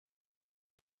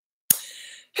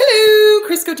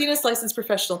Chris Godinez, licensed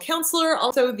professional counselor,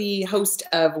 also the host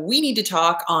of We Need to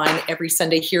Talk on every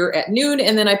Sunday here at noon,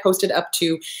 and then I post it up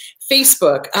to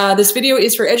Facebook. This video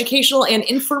is for educational and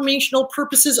informational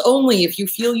purposes only. If you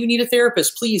feel you need a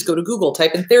therapist, please go to Google,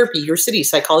 type in therapy, your city,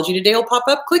 Psychology Today will pop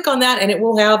up, click on that, and it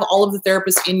will have all of the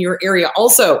therapists in your area.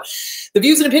 Also, the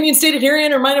views and opinions stated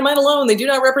herein are mine and mine alone. They do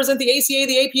not represent the ACA,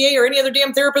 the APA, or any other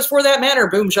damn therapist for that matter.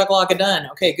 Boom, shakalaka, done.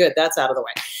 Okay, good. That's out of the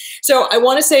way. So I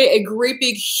want to say a great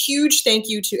big huge thank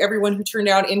you to everyone who turned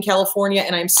out in California.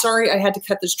 And I'm sorry I had to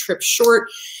cut this trip short.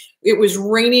 It was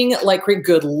raining like great.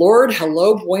 Good Lord.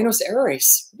 Hello, Buenos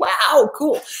Aires. Wow,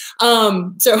 cool.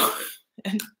 And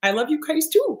I love you guys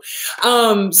too.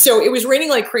 So it was raining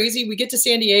like crazy. We get to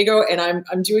San Diego and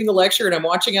I'm doing the lecture and I'm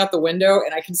watching out the window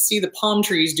and I can see the palm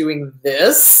trees doing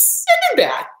this and then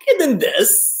back and then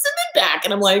this and then back.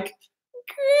 And I'm like,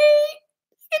 great,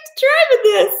 it's driving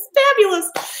this. Fabulous.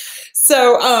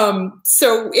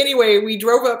 So anyway, we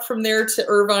drove up from there to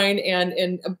Irvine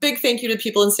and a big thank you to the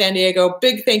people in San Diego,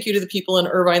 big thank you to the people in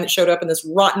Irvine that showed up in this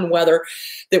rotten weather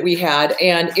that we had.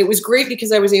 And it was great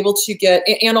because I was able to get,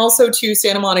 and also to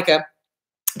Santa Monica,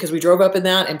 because we drove up in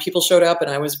that and people showed up and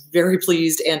I was very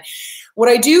pleased. And what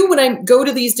I do when I go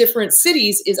to these different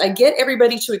cities is I get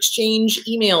everybody to exchange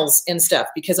emails and stuff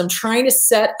because I'm trying to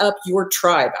set up your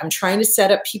tribe. I'm trying to set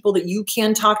up people that you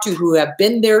can talk to who have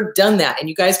been there, done that, and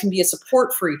you guys can be a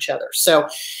support for each other. So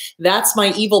that's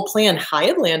my evil plan. Hi,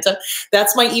 Atlanta.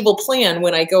 That's my evil plan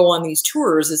when I go on these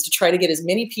tours is to try to get as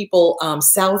many people,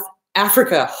 South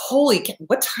Africa. Holy,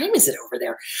 what time is it over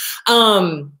there?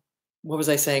 What was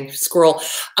I saying? Squirrel.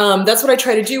 That's what I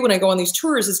try to do when I go on these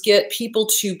tours is get people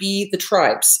to be the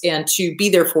tribes and to be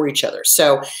there for each other.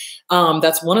 So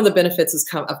that's one of the benefits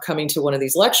of coming to one of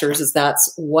these lectures is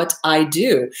that's what I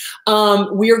do.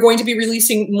 We are going to be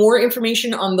releasing more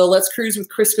information on the Let's Cruise with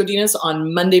Chris Godinez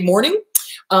on Monday morning.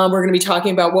 We're going to be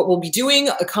talking about what we'll be doing,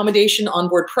 accommodation,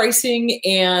 onboard pricing,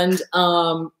 and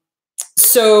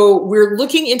so we're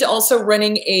looking into also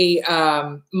running a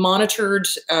monitored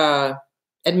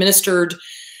administered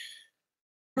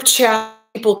chat.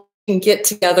 People can get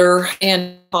together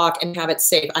and talk and have it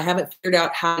safe. I haven't figured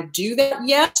out how to do that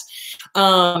yet.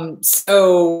 We're going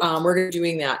to be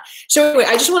doing that. So anyway,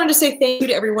 I just wanted to say thank you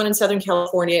to everyone in Southern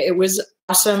California. It was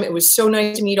awesome. It was so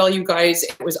nice to meet all you guys.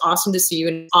 It was awesome to see you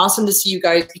and awesome to see you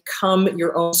guys become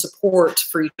your own support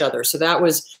for each other. So that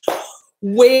was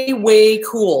way, way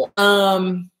cool.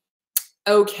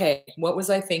 Okay. What was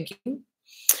I thinking?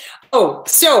 Oh,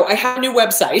 so I have a new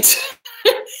website.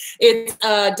 It's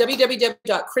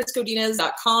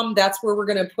www.chrisgodinez.com. That's where we're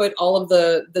going to put all of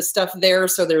the stuff there.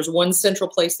 So there's one central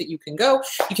place that you can go.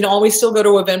 You can always still go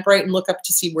to Eventbrite and look up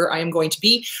to see where I am going to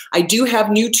be. I do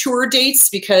have new tour dates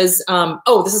because,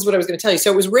 oh, this is what I was going to tell you.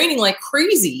 So it was raining like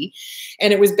crazy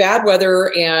and it was bad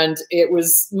weather and it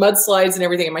was mudslides and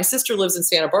everything. And my sister lives in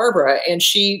Santa Barbara and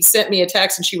she sent me a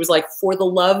text and she was like, for the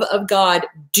love of God,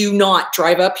 do not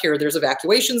drive up here. There's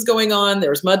evacuations going on.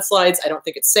 There's mudslides. I don't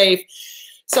think it's safe.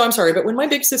 So I'm sorry, but when my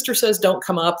big sister says don't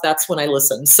come up, that's when I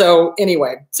listen. So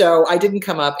anyway, so I didn't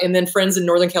come up. And then friends in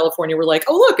Northern California were like,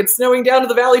 oh, look, it's snowing down to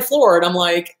the valley floor. And I'm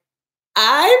like,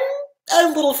 I'm a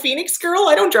little Phoenix girl.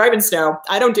 I don't drive in snow.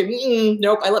 I don't do,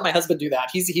 nope. I let my husband do that.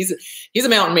 He's a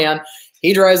mountain man.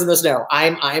 He drives in the snow.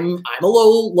 I'm a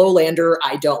lowlander.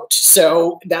 I don't.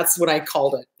 So that's what I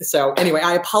called it. So anyway,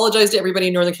 I apologize to everybody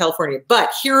in Northern California, but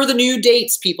here are the new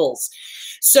dates, peoples.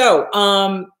 So,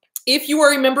 if you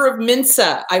are a member of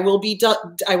Mensa, I will be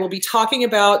talking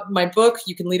about my book.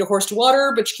 You can lead a horse to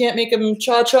water, but you can't make him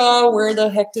cha-cha. Where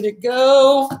the heck did it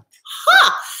go?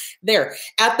 Ha! There.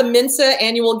 At the Mensa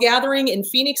annual gathering in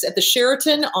Phoenix at the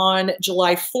Sheraton on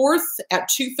July 4th at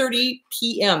 2:30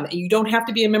 p.m. You don't have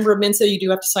to be a member of Mensa. You do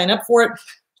have to sign up for it.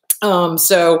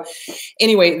 So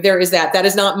anyway, there is that. That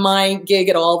is not my gig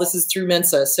at all. This is through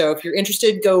Mensa. So if you're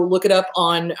interested, go look it up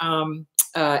on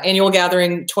Annual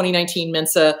Gathering 2019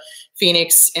 Mensa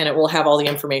Phoenix, and it will have all the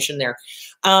information there.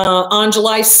 On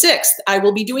July 6th, I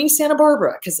will be doing Santa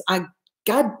Barbara because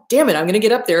God damn it, I'm going to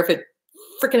get up there if it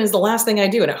freaking is the last thing I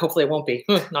do, and hopefully it won't be.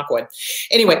 Knock wood.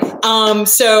 Anyway, July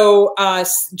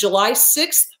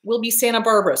 6th will be Santa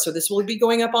Barbara. So this will be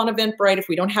going up on Eventbrite. If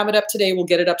we don't have it up today, we'll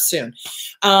get it up soon.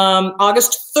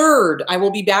 August 3rd, I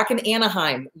will be back in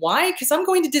Anaheim. Why? Because I'm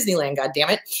going to Disneyland, God damn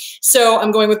it. So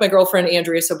I'm going with my girlfriend,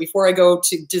 Andrea. So before I go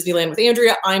to Disneyland with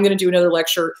Andrea, I'm going to do another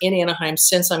lecture in Anaheim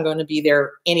since I'm going to be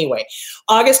there anyway.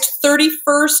 August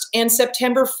 31st and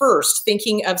September 1st,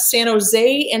 thinking of San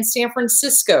Jose and San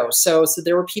Francisco. So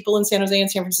there were people in San Jose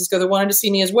and San Francisco that wanted to see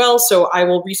me as well. So I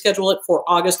will reschedule it for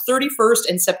August 31st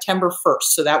and September 1st.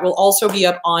 So that will also be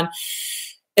up on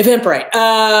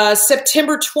Eventbrite.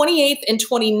 September 28th and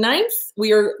 29th,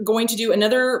 we are going to do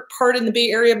another part in the Bay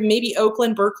Area, maybe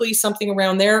Oakland, Berkeley, something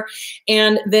around there,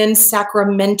 and then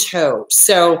Sacramento.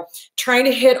 So trying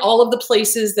to hit all of the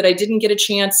places that I didn't get a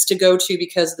chance to go to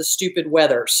because of the stupid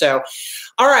weather. So,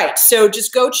 all right, so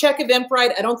just go check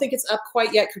Eventbrite. I don't think it's up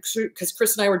quite yet because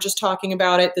Chris and I were just talking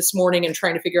about it this morning and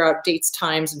trying to figure out dates,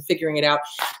 times, and figuring it out.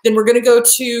 Then we're going to go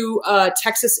to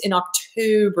Texas in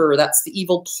October. That's the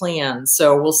evil plan.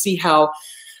 So we'll see how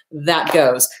that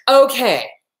goes. Okay.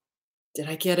 Did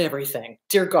I get everything?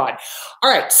 Dear God. All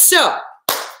right. So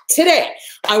today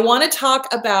I want to talk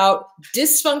about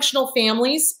dysfunctional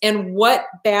families and what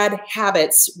bad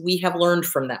habits we have learned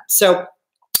from them. So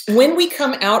when we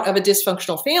come out of a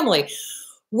dysfunctional family,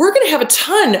 we're going to have a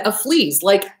ton of fleas,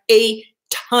 like a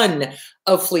ton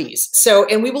of fleas. So,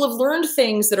 and we will have learned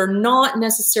things that are not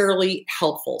necessarily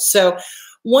helpful. So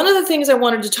one of the things I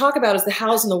wanted to talk about is the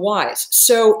hows and the whys.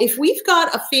 So if we've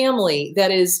got a family that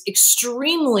is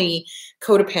extremely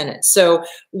codependent, so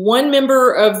one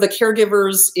member of the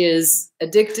caregivers is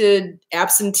addicted,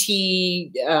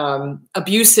 absentee,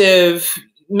 abusive,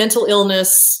 mental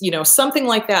illness, you know, something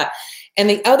like that, and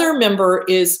the other member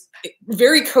is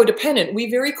very codependent,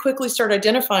 we very quickly start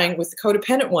identifying with the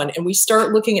codependent one, and we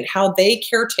start looking at how they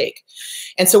caretake.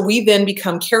 And so we then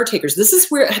become caretakers. This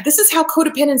is how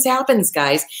codependence happens,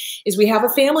 guys, is we have a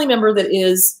family member that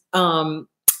is out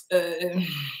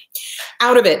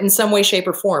of it in some way, shape,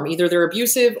 or form. Either they're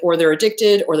abusive, or they're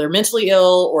addicted, or they're mentally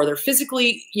ill, or they're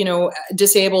physically, you know,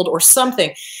 disabled or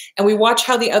something. And we watch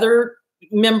how the other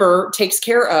member takes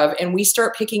care of, and we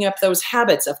start picking up those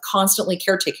habits of constantly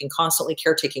caretaking, constantly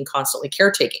caretaking, constantly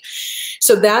caretaking.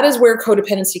 So that is where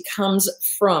codependency comes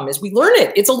from, is we learn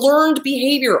it. It's a learned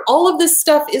behavior. All of this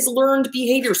stuff is learned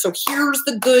behavior. So here's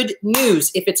the good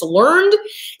news. If it's learned,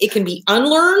 it can be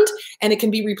unlearned, and it can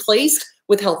be replaced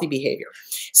with healthy behavior.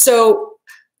 So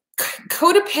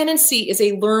codependency is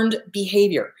a learned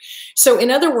behavior. So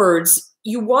in other words,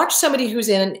 you watch somebody who's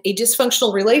in a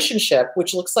dysfunctional relationship,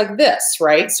 which looks like this,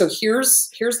 right? So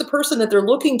here's the person that they're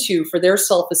looking to for their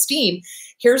self-esteem.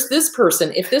 Here's this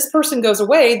person. If this person goes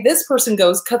away, this person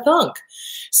goes kathunk.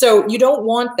 So you don't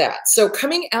want that. So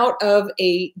coming out of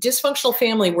a dysfunctional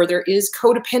family where there is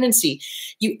codependency,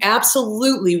 you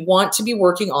absolutely want to be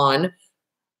working on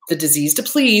The Disease to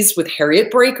Please with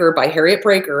Harriet Breaker by Harriet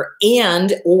Breaker,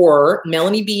 and or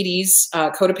Melanie Beattie's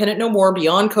Codependent No More,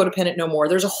 Beyond Codependent No More.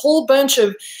 There's a whole bunch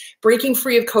of breaking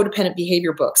free of codependent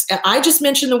behavior books. And I just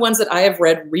mentioned the ones that I have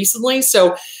read recently.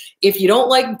 So if you don't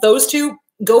like those two,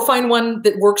 go find one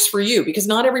that works for you, because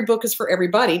not every book is for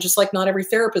everybody, just like not every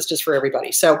therapist is for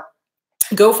everybody. So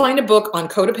go find a book on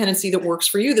codependency that works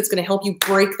for you, that's going to help you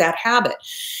break that habit.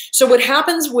 So what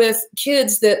happens with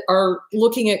kids that are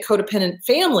looking at codependent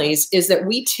families is that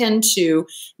we tend to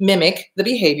mimic the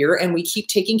behavior, and we keep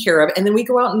taking care of, and then we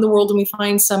go out in the world and we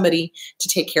find somebody to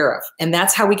take care of. And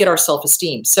that's how we get our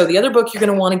self-esteem. So the other book you're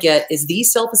going to want to get is The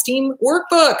Self-Esteem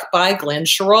Workbook by Glenn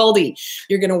Schiraldi.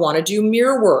 You're going to want to do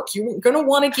mirror work. You're going to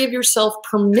want to give yourself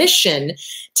permission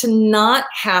to not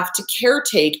have to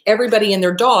caretake everybody and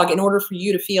their dog in order for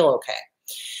you to feel okay.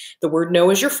 The word no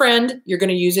is your friend. You're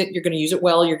going to use it. You're going to use it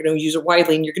well. You're going to use it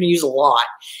widely, and you're going to use a lot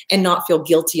and not feel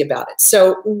guilty about it.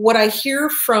 So what I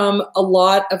hear from a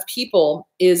lot of people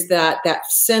is that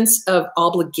sense of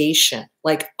obligation,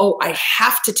 like, oh, I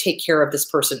have to take care of this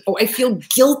person. Oh, I feel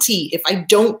guilty if I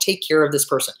don't take care of this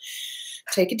person.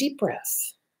 Take a deep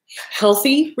breath.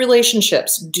 Healthy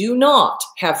relationships do not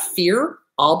have fear,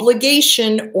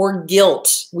 obligation, or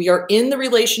guilt. We are in the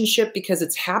relationship because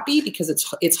it's happy, because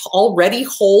it's already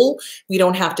whole. We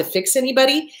don't have to fix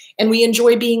anybody, and we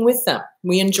enjoy being with them.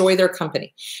 We enjoy their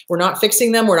company. We're not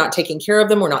fixing them. We're not taking care of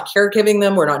them. We're not caregiving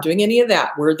them. We're not doing any of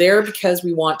that. We're there because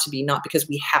we want to be, not because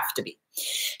we have to be.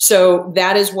 So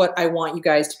that is what I want you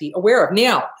guys to be aware of.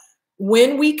 Now,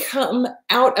 when we come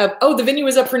out of, oh, the venue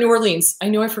is up for New Orleans. I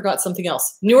know I forgot something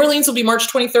else. New Orleans will be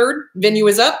March 23rd. Venue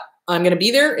is up. I'm going to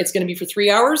be there. It's going to be for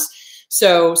 3 hours.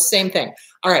 So same thing.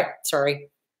 All right. Sorry.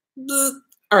 All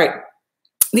right.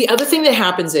 The other thing that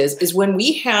happens is when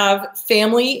we have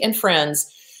family and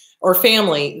friends, or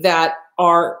family that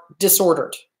are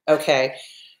disordered, okay?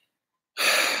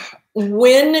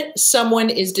 When someone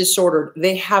is disordered,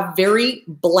 they have very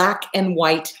black and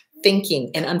white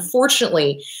thinking. And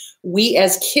unfortunately, we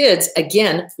as kids,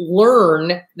 again,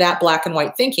 learn that black and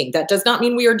white thinking. That does not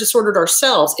mean we are disordered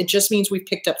ourselves. It just means we've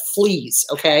picked up fleas,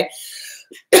 okay?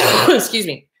 Excuse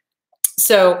me.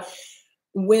 So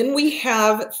when we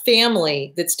have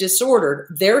family that's disordered,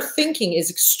 their thinking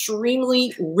is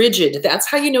extremely rigid. That's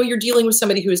how you know you're dealing with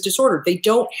somebody who is disordered. They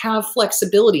don't have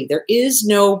flexibility. There is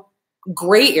no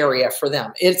gray area for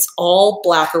them. It's all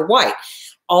black or white.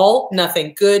 All,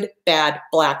 nothing, good, bad,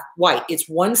 black, white. It's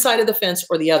one side of the fence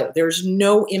or the other. There's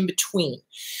no in between.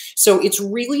 So it's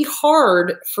really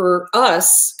hard for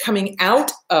us coming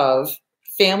out of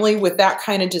family with that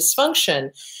kind of dysfunction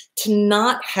to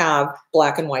not have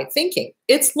black and white thinking.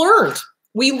 It's learned.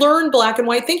 We learn black and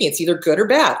white thinking. It's either good or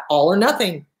bad, all or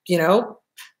nothing, you know,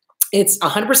 it's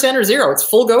 100% or zero. It's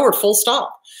full go or full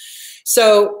stop.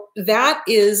 So that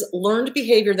is learned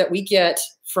behavior that we get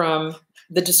from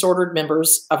the disordered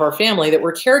members of our family that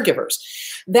we're caregivers.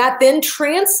 That then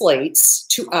translates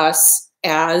to us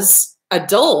as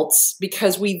adults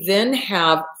because we then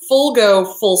have full go,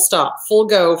 full stop, full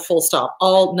go, full stop,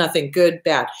 all, nothing, good,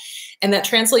 bad. And that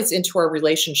translates into our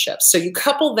relationships. So you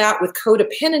couple that with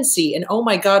codependency and oh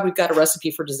my God, we've got a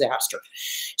recipe for disaster.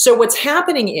 So what's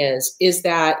happening is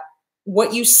that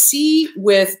what you see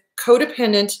with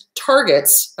codependent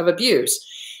targets of abuse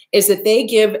is that they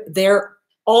give their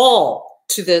all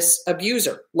to this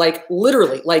abuser, like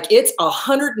literally, like it's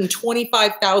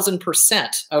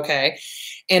 125,000%, okay?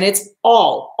 And it's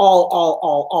all.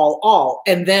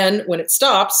 And then when it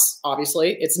stops,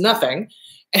 obviously, it's nothing,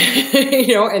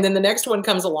 you know, and then the next one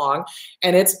comes along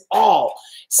and it's all.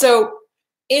 So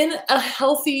in a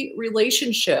healthy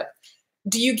relationship,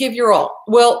 do you give your all?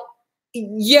 Well,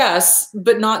 yes,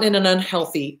 but not in an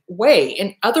unhealthy way.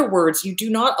 In other words, you do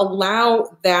not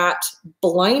allow that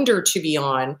blinder to be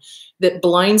on that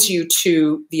blinds you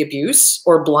to the abuse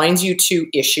or blinds you to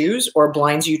issues or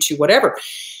blinds you to whatever.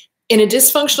 In a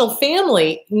dysfunctional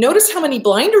family, notice how many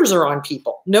blinders are on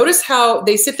people. Notice how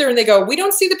they sit there and they go, we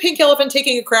don't see the pink elephant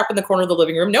taking a crap in the corner of the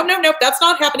living room. No, that's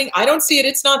not happening. I don't see it.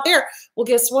 It's not there. Well,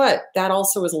 guess what? That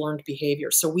also is a learned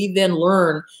behavior. So we then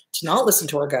learn to not listen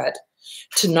to our gut,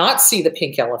 to not see the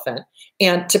pink elephant,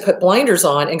 and to put blinders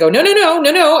on and go, no,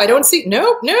 I don't see it.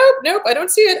 Nope, I don't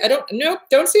see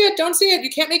it. Don't see it. You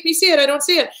can't make me see it. I don't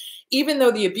see it. Even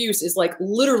though the abuse is like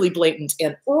literally blatant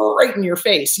and right in your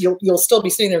face, you'll still be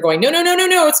sitting there going, no,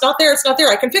 it's not there. It's not there.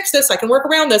 I can fix this. I can work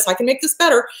around this. I can make this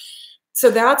better. So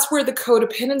that's where the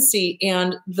codependency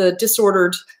and the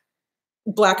disordered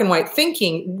black and white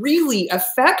thinking really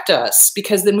affect us,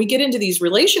 because then we get into these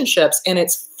relationships and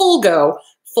it's full go,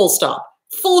 full stop,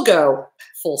 full go,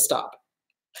 full stop.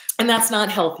 And that's not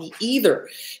healthy either.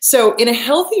 So in a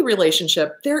healthy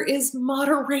relationship, there is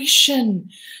moderation.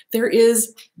 There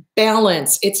is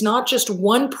balance. It's not just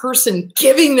one person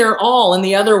giving their all and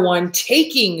the other one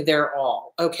taking their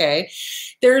all, okay?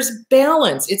 There's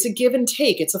balance. It's a give and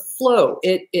take. It's a flow.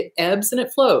 It ebbs and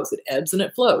it flows. It ebbs and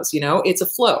it flows, you know? It's a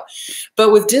flow.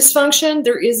 But with dysfunction,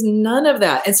 there is none of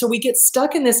that. And so we get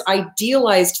stuck in this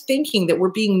idealized thinking that we're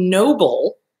being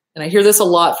noble. And I hear this a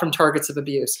lot from targets of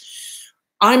abuse.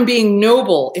 I'm being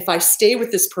noble if I stay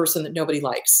with this person that nobody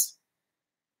likes.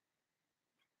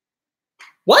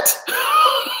 What?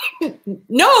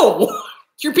 No,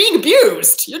 you're being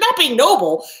abused. You're not being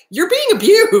noble. You're being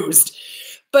abused.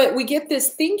 But we get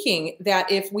this thinking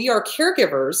that if we are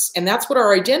caregivers, and that's what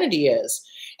our identity is,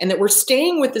 and that we're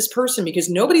staying with this person because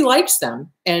nobody likes them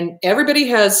and everybody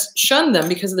has shunned them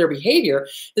because of their behavior,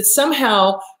 that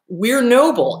somehow we're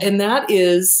noble. And that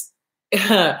is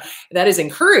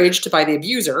encouraged by the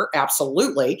abuser,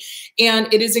 absolutely. And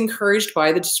it is encouraged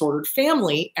by the disordered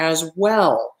family as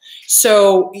well.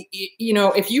 So, you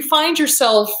know, if you find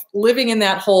yourself living in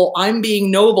that whole, I'm being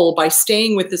noble by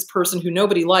staying with this person who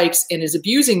nobody likes and is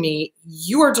abusing me,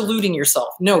 you are deluding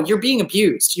yourself. No, you're being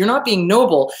abused. You're not being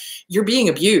noble. You're being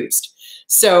abused.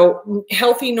 So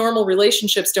healthy, normal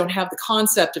relationships don't have the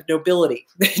concept of nobility.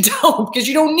 They don't, because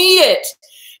you don't need it,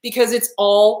 because it's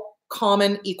all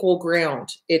common equal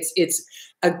ground. It's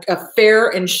a fair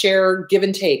and share give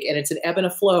and take, and it's an ebb and a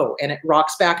flow, and it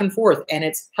rocks back and forth, and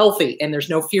it's healthy, and there's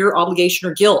no fear, obligation,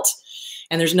 or guilt.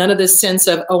 And there's none of this sense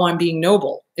of, oh, I'm being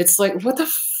noble. It's like, what the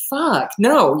fuck?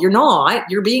 No, you're not.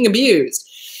 You're being abused.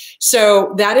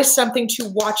 So that is something to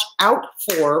watch out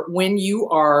for when you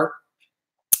are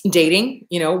dating,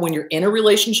 you know, when you're in a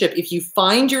relationship. If you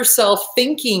find yourself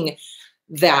thinking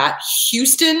that,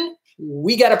 Houston,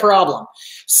 we got a problem.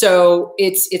 So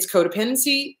it's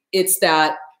codependency. It's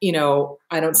that, you know,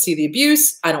 I don't see the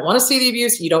abuse. I don't want to see the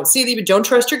abuse. You don't see the, don't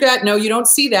trust your gut. No, you don't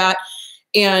see that.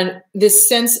 And this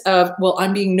sense of, well,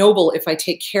 I'm being noble if I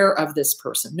take care of this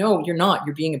person. No, you're not.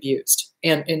 You're being abused.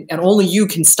 And only you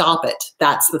can stop it.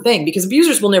 That's the thing, because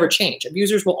abusers will never change.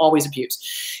 Abusers will always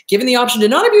abuse. Given the option to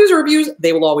not abuse or abuse,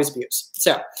 they will always abuse.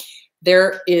 So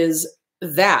there is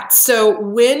that. So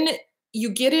when you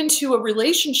get into a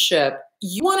relationship,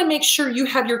 you want to make sure you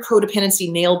have your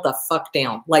codependency nailed the fuck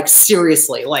down. Like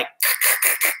seriously, like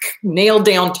nailed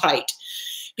down tight.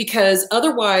 because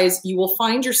otherwise you will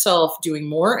find yourself doing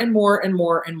more and more and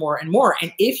more and more and more.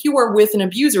 And if you are with an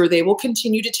abuser, they will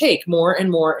continue to take more and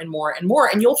more and more and more,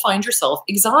 and you'll find yourself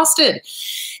exhausted.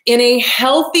 In a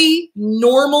healthy,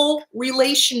 normal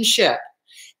relationship,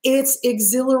 it's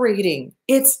exhilarating.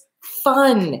 It's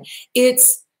fun.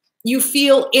 You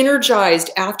feel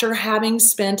energized after having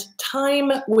spent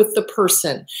time with the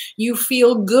person. You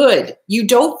feel good. You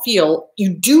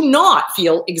do not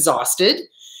feel exhausted.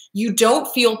 You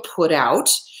don't feel put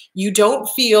out. You don't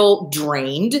feel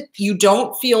drained. You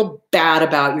don't feel bad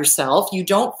about yourself. You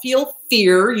don't feel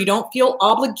fear. You don't feel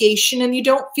obligation, and you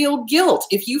don't feel guilt.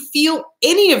 If you feel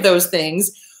any of those things,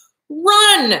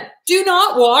 run. Do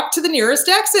not walk to the nearest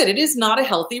exit. It is not a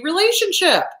healthy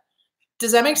relationship.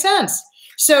 Does that make sense?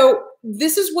 So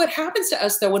this is what happens to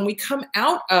us, though, when we come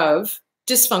out of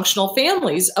dysfunctional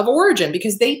families of origin,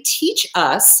 because they teach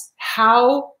us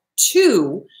how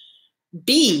to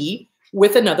be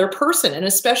with another person. And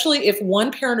especially if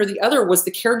one parent or the other was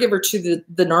the caregiver to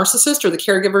the narcissist or the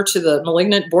caregiver to the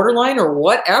malignant borderline or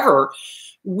whatever,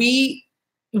 we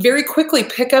very quickly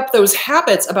pick up those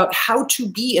habits about how to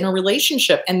be in a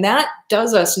relationship. And that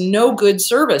does us no good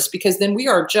service, because then we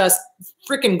are just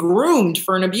freaking groomed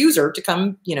for an abuser to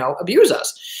come, abuse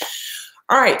us.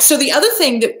 All right. So the other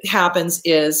thing that happens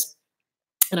is,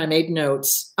 and I made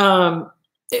notes.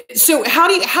 So how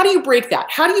do you break that?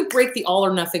 How do you break the all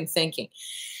or nothing thinking?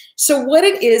 So what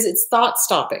it is, it's thought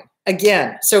stopping.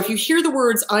 Again, so if you hear the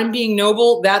words, I'm being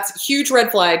noble, that's a huge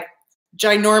red flag.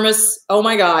 Ginormous. Oh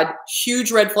my God.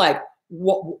 Huge red flag.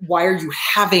 Why are you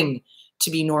having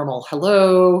to be normal?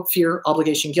 Hello, fear,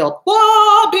 obligation, guilt.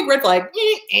 Whoa, big red flag.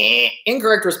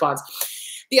 Incorrect response.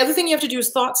 The other thing you have to do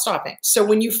is thought stopping. So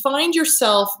when you find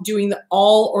yourself doing the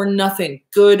all or nothing,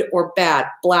 good or bad,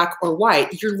 black or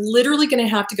white, you're literally going to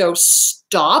have to go,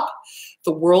 stop.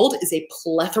 The world is a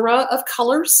plethora of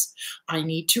colors. I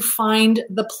need to find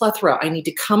the plethora. I need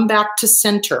to come back to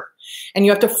center. And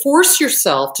you have to force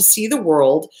yourself to see the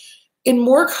world in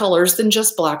more colors than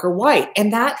just black or white.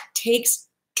 And that takes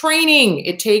training.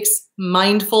 It takes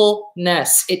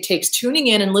mindfulness. It takes tuning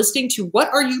in and listening to what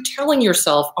are you telling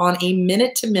yourself on a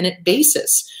minute-to-minute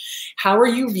basis. How are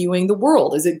you viewing the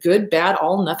world? Is it good, bad,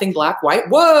 all, nothing, black, white?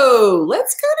 Whoa,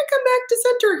 let's kind of come back to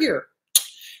center here.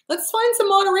 Let's find some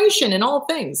moderation in all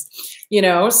things,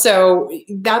 so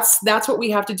that's what we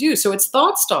have to do. So it's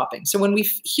thought stopping. So when we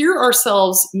hear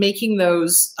ourselves making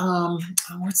those,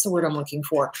 what's the word I'm looking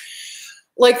for?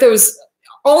 Like those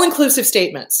all-inclusive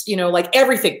statements, like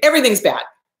everything's bad.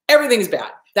 Everything's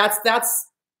bad.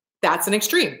 That's an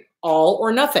extreme. All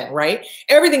or nothing, right?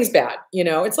 Everything's bad.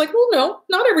 It's like, well, no,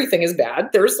 not everything is bad.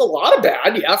 There's a lot of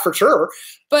bad, yeah, for sure.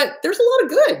 But there's a lot of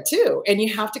good too. And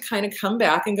you have to kind of come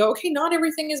back and go, okay, not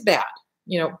everything is bad.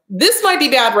 This might be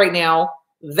bad right now.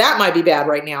 That might be bad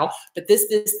right now. But this,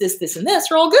 and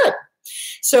this are all good.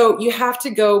 So you have to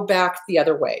go back the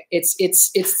other way. It's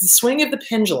the swing of the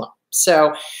pendulum.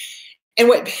 So, and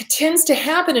what tends to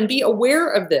happen, and be aware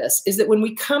of this, is that when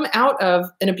we come out of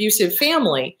an abusive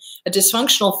family, a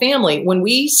dysfunctional family, when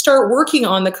we start working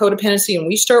on the codependency and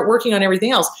we start working on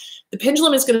everything else, the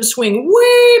pendulum is going to swing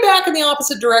way back in the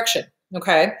opposite direction,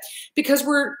 okay? Because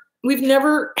we've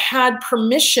never had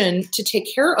permission to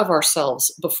take care of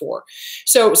ourselves before.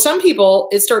 So some people,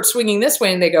 it starts swinging this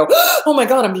way and they go, oh my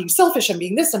God, I'm being selfish, I'm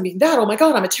being this, I'm being that, oh my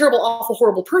God, I'm a terrible, awful,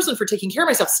 horrible person for taking care of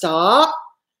myself. Stop.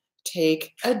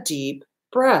 Take a deep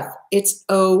breath. It's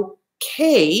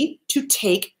okay to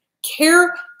take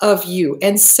care of you.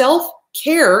 And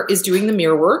self-care is doing the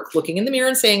mirror work, looking in the mirror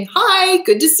and saying, hi,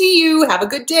 good to see you. Have a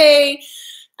good day.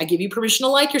 I give you permission to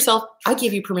like yourself. I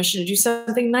give you permission to do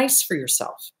something nice for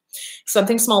yourself.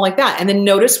 Something small like that. And then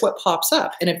notice what pops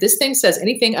up. And if this thing says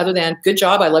anything other than good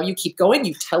job, I love you, keep going,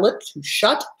 you tell it to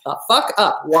shut the fuck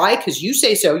up. Why? Because you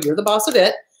say so. You're the boss of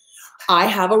it. I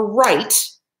have a right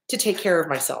to take care of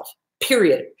myself,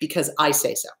 period, because I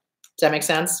say so. Does that make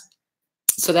sense?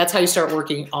 So that's how you start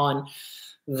working on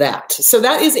that. So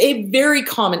that is a very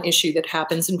common issue that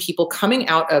happens in people coming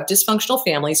out of dysfunctional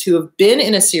families who have been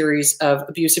in a series of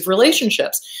abusive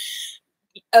relationships.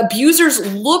 Abusers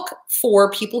look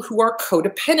for people who are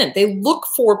codependent. They look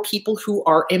for people who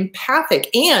are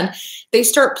empathic, and they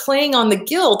start playing on the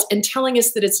guilt and telling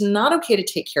us that it's not okay to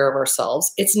take care of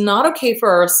ourselves. It's not okay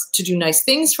for us to do nice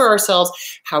things for ourselves.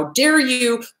 How dare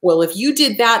you? Well, if you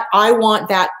did that, I want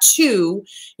that too.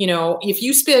 If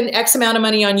you spend X amount of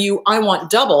money on you, I want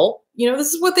double.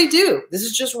 This is what they do. This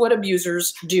is just what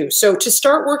abusers do. So to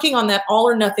start working on that all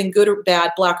or nothing, good or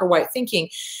bad, black or white thinking,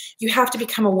 you have to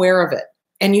become aware of it.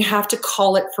 And you have to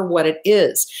call it for what it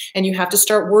is. And you have to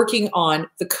start working on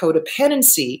the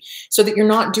codependency so that you're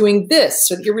not doing this,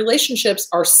 so that your relationships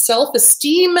are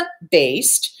self-esteem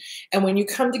based. And when you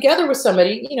come together with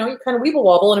somebody, you know, you kind of weeble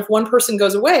wobble. And if one person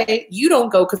goes away, you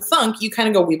don't go ka-thunk. You kind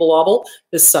of go weeble wobble.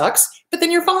 This sucks, but then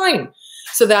you're fine.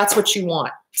 So that's what you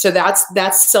want. So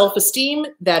that's self-esteem.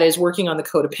 That is working on the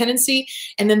codependency.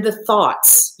 And then the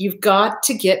thoughts. You've got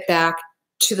to get back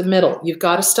to the middle. You've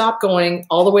got to stop going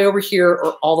all the way over here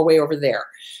or all the way over there.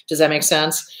 Does that make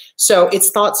sense? So it's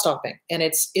thought stopping, and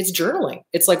it's journaling.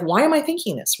 It's like, why am I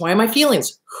thinking this? Why am I feeling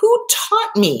this? Who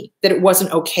taught me that it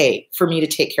wasn't okay for me to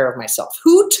take care of myself?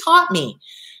 Who taught me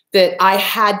that I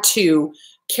had to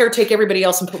caretake everybody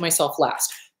else and put myself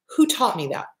last? Who taught me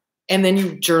that? And then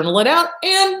you journal it out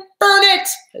and burn it.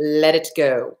 Let it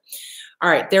go. All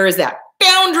right, there is that.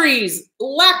 Boundaries,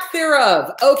 lack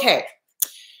thereof. Okay.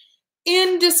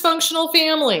 In dysfunctional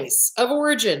families of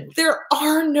origin, there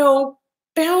are no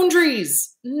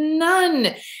boundaries,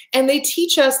 none. And they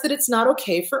teach us that it's not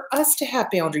okay for us to have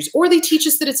boundaries, or they teach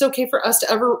us that it's okay for us to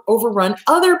ever overrun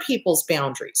other people's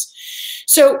boundaries.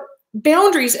 So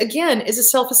boundaries, again, is a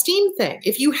self-esteem thing.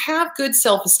 If you have good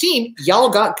self-esteem, y'all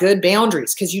got good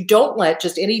boundaries, because you don't let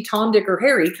just any Tom, Dick, or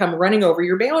Harry come running over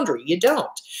your boundary. You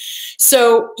don't.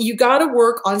 So you got to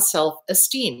work on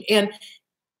self-esteem. And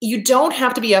you don't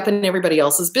have to be up in everybody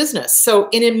else's business. So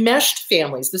in enmeshed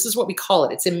families, this is what we call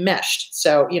it. It's enmeshed.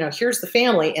 So, you know, here's the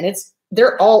family, and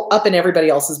they're all up in everybody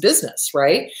else's business,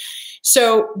 right?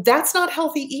 So that's not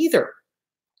healthy either.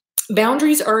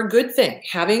 Boundaries are a good thing.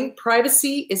 Having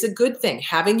privacy is a good thing.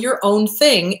 Having your own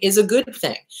thing is a good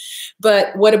thing.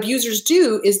 But what abusers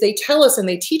do is they tell us and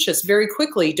they teach us very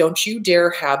quickly, don't you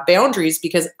dare have boundaries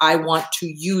because I want to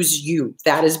use you.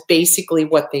 That is basically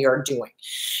what they are doing.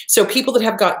 So people that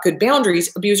have got good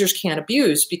boundaries, abusers can't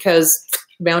abuse because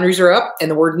boundaries are up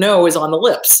and the word no is on the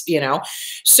lips, you know?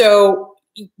 So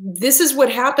this is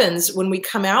what happens when we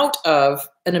come out of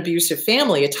an abusive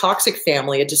family, a toxic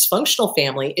family, a dysfunctional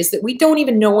family, is that we don't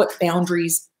even know what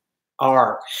boundaries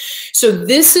are. So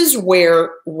this is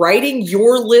where writing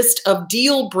your list of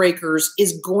deal breakers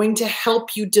is going to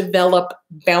help you develop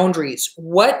boundaries.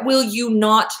 What will you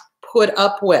not put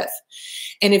up with?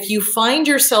 And if you find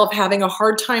yourself having a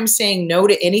hard time saying no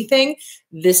to anything,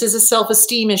 this is a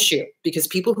self-esteem issue, because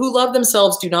people who love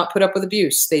themselves do not put up with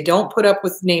abuse. They don't put up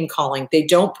with name calling. They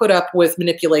don't put up with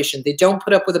manipulation. They don't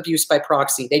put up with abuse by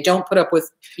proxy. They don't put up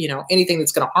with, you know, anything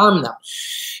that's going to harm them.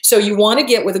 So you want to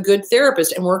get with a good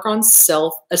therapist and work on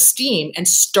self-esteem and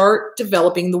start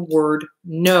developing the word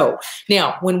no.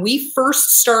 Now, when we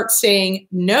first start saying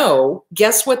no,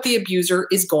 guess what the abuser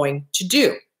is going to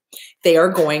do? They are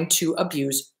going to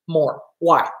abuse more.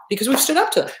 Why? Because we've stood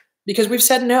up to them. Because we've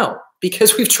said no.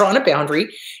 Because we've drawn a boundary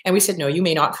and we said, no, you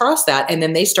may not cross that. And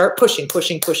then they start pushing.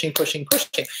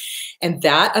 And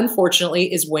that,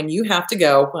 unfortunately, is when you have to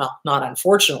go, well, not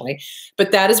unfortunately,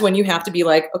 but that is when you have to be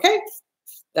like, okay,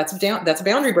 that's a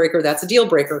boundary breaker. That's a deal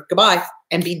breaker. Goodbye.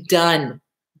 And be done.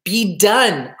 Be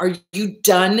done. Are you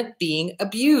done being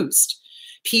abused?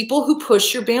 People who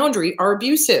push your boundary are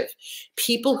abusive.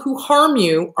 People who harm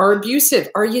you are abusive.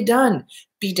 Are you done?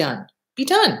 Be done. Be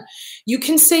done. You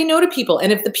can say no to people.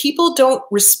 And if the people don't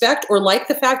respect or like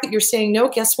the fact that you're saying no,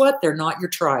 guess what? They're not your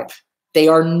tribe. They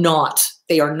are not.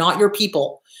 They are not your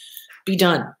people. Be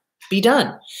done. Be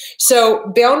done.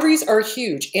 So boundaries are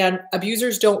huge, and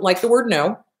abusers don't like the word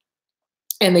no.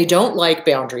 And they don't like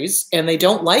boundaries, and they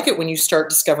don't like it when you start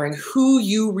discovering who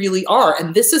you really are.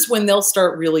 And this is when they'll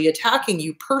start really attacking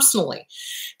you personally.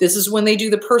 This is when they do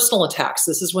the personal attacks.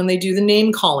 This is when they do the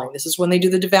name calling. This is when they do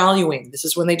the devaluing. This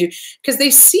is when they do, because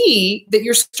they see that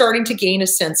you're starting to gain a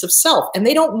sense of self. And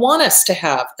they don't want us to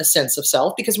have a sense of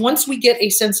self, because once we get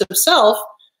a sense of self,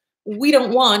 we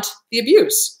don't want the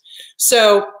abuse.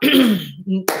 So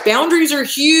boundaries are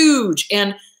huge.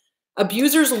 And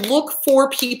abusers look for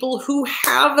people who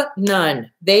have none.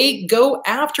 They go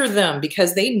after them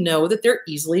because they know that they're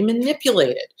easily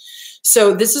manipulated.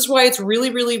 So this is why it's really,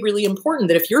 really, really important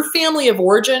that if your family of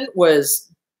origin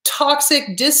was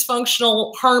toxic,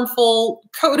 dysfunctional, harmful,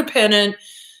 codependent,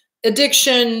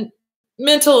 addiction,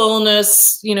 mental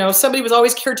illness, you know, somebody was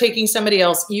always caretaking somebody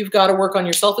else, you've got to work on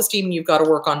your self-esteem and you've got to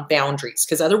work on boundaries,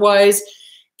 because otherwise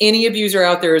any abuser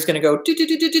out there is going to go, do, do,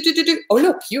 do, do, do, do, do. Oh,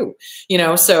 look, you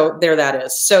know, so there that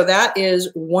is. So that is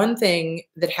one thing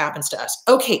that happens to us.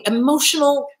 Okay,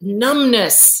 emotional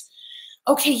numbness.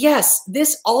 Okay, yes,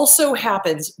 this also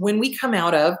happens when we come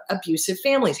out of abusive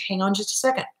families. Hang on just a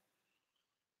second.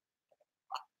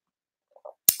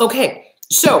 Okay,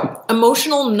 so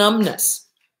emotional numbness.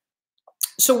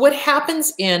 So what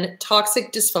happens in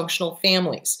toxic, dysfunctional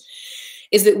families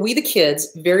is that we, the kids,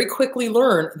 very quickly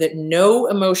learn that no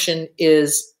emotion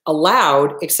is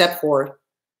allowed except for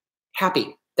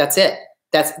happy. That's it.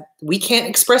 We can't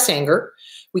express anger.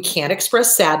 We can't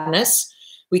express sadness.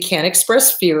 We can't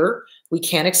express fear. We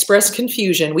can't express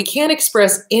confusion. We can't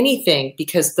express anything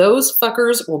because those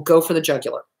fuckers will go for the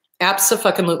jugular.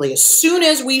 Abso-fucking-lutely. As soon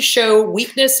as we show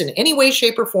weakness in any way,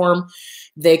 shape, or form,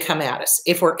 they come at us.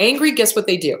 If we're angry, guess what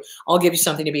they do? I'll give you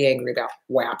something to be angry about.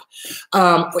 Whap.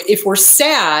 If we're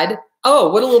sad,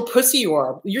 oh, what a little pussy you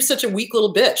are. You're such a weak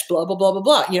little bitch, blah, blah, blah, blah,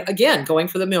 blah. You know, again, going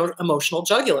for the emotional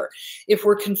jugular. If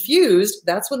we're confused,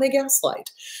 that's when they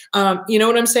gaslight. You know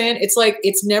what I'm saying? It's like,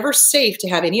 it's never safe to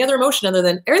have any other emotion other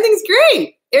than everything's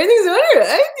great. Everything's wonderful.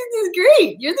 Everything's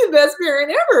great. You're the best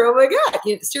parent ever. Oh my God.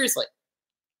 You know, seriously.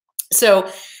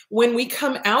 So when we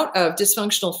come out of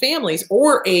dysfunctional families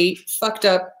or a fucked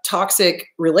up toxic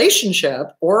relationship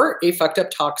or a fucked up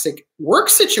toxic work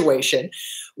situation,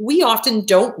 we often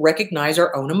don't recognize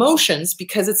our own emotions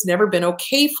because it's never been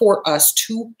okay for us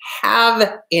to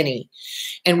have any.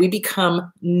 And we become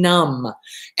numb.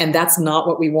 And that's not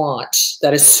what we want.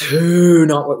 That is so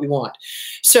not what we want.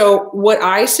 So what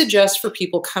I suggest for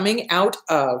people coming out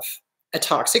of a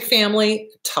toxic family,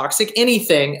 toxic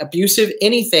anything, abusive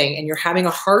anything, and you're having a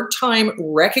hard time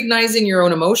recognizing your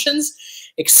own emotions,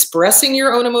 expressing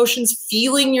your own emotions,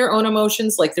 feeling your own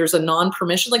emotions, like there's a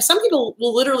non-permission. Like some people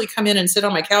will literally come in and sit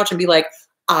on my couch and be like,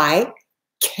 I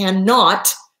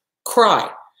cannot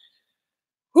cry.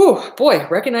 Oh boy,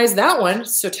 recognize that one.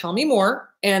 So tell me more.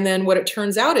 And then what it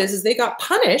turns out is they got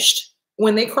punished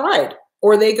when they cried,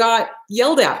 or they got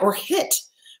yelled at or hit,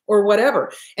 or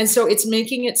whatever. And so it's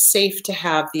making it safe to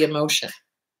have the emotion.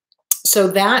 So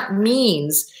that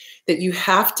means that you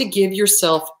have to give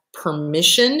yourself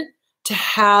permission to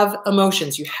have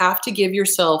emotions. You have to give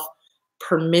yourself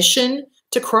permission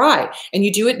to cry, and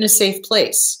you do it in a safe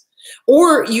place.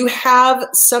 Or you have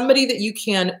somebody that you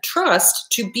can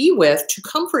trust to be with, to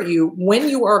comfort you when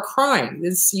you are crying.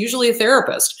 It's usually a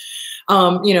therapist.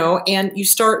 You know, and you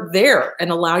start there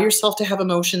and allow yourself to have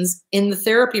emotions in the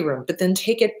therapy room, but then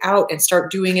take it out and start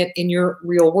doing it in your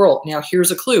real world. Now, here's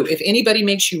a clue. If anybody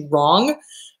makes you wrong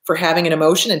for having an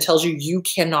emotion and tells you you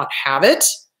cannot have it,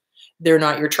 they're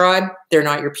not your tribe. They're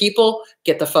not your people.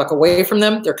 Get the fuck away from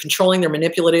them. They're controlling. They're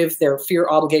manipulative. They're fear,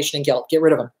 obligation, and guilt. Get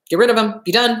rid of them. Get rid of them.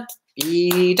 Be done.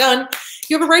 Be done.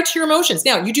 You have a right to your emotions.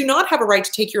 Now, you do not have a right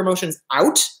to take your emotions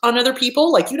out on other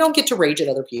people. Like, you don't get to rage at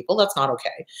other people. That's not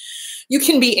okay. You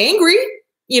can be angry,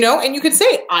 you know, and you can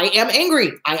say, I am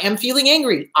angry. I am feeling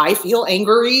angry. I feel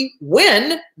angry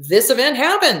when this event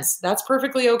happens. That's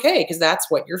perfectly okay because that's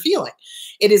what you're feeling.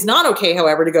 It is not okay,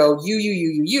 however, to go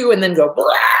you, and then go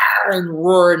and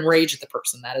roar and rage at the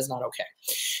person. That is not okay.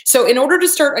 So in order to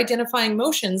start identifying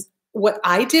emotions, what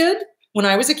I did when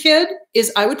I was a kid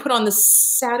is I would put on the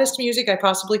saddest music I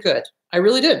possibly could. I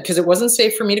really did, because it wasn't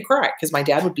safe for me to cry because my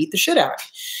dad would beat the shit out of me.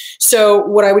 So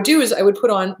what I would do is I would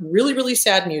put on really, really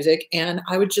sad music, and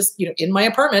I would just, you know, in my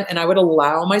apartment, and I would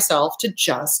allow myself to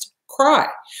just cry.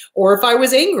 Or if I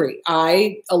was angry,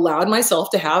 I allowed myself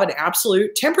to have an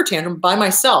absolute temper tantrum by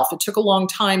myself. It took a long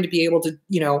time to be able to,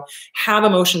 you know, have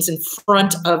emotions in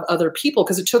front of other people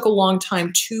because it took a long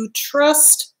time to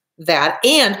trust that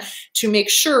and to make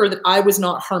sure that I was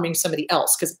not harming somebody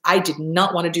else, because I did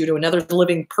not want to do to another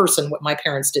living person what my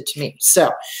parents did to me.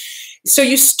 So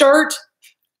you start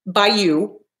by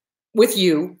you, with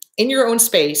you, in your own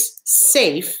space,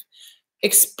 safe,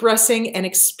 expressing and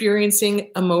experiencing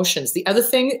emotions. The other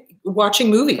thing, watching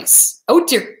movies. Oh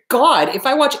dear God, if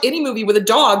I watch any movie with a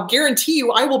dog, guarantee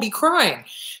you I will be crying.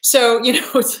 So, you know,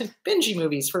 it's like bingey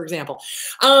movies, for example.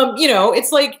 You know,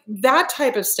 it's like that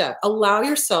type of stuff. Allow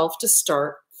yourself to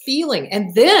start feeling.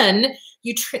 And then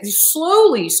you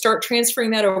slowly start transferring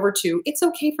that over to, it's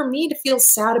okay for me to feel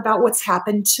sad about what's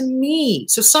happened to me.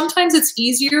 So sometimes it's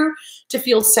easier to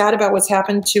feel sad about what's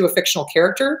happened to a fictional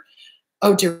character.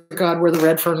 Oh, dear God, where the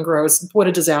red fern grows. What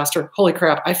a disaster. Holy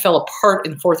crap. I fell apart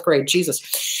in 4th grade.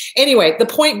 Jesus. Anyway, the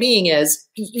point being is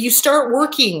you start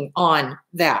working on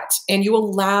that, and you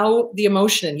allow the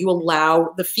emotion, and you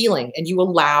allow the feeling, and you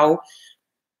allow,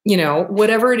 you know,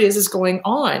 whatever it is going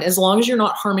on, as long as you're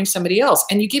not harming somebody else,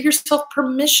 and you give yourself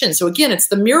permission. So again, it's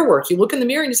the mirror work. You look in the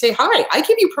mirror and you say, hi, I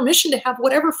give you permission to have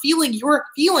whatever feeling you're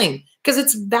feeling because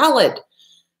it's valid.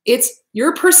 It's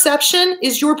your perception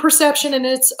is your perception, and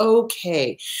it's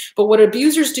okay. But what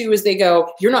abusers do is they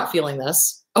go, you're not feeling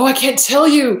this. Oh, I can't tell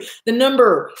you the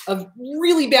number of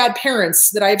really bad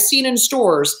parents that I've seen in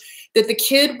stores that the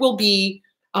kid will be,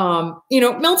 you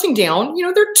know, melting down. You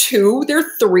know, they're 2, they're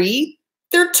 3,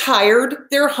 they're tired,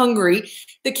 they're hungry.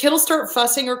 The kid will start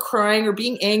fussing or crying or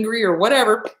being angry or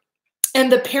whatever.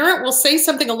 And the parent will say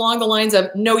something along the lines of,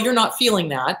 no, you're not feeling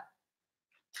that.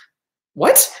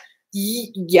 What?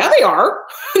 Yeah, they are.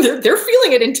 They're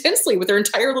feeling it intensely with their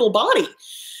entire little body,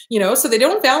 so they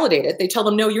don't validate it. They tell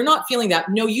them, no, you're not feeling that.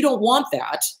 No, you don't want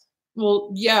that. Well,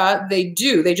 yeah, they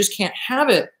do. They just can't have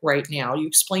it right now. You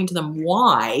explain to them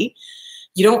why.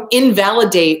 You don't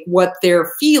invalidate what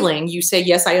they're feeling. You say,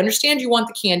 yes, I understand you want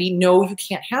the candy. No, you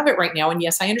can't have it right now. And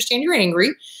yes, I understand you're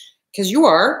angry because you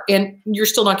are, and you're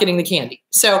still not getting the candy.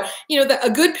 So, a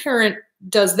good parent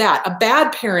does that. A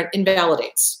bad parent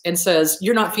invalidates and says,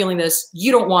 you're not feeling this.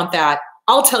 You don't want that.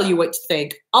 I'll tell you what to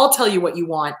think. I'll tell you what you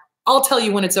want. I'll tell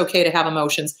you when it's okay to have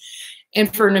emotions.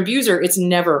 And for an abuser, it's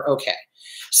never okay.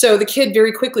 So the kid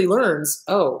very quickly learns,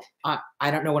 oh,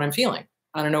 I don't know what I'm feeling.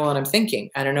 I don't know what I'm thinking.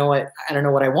 I don't know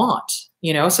what I want.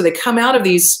 So we come out of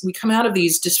these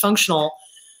dysfunctional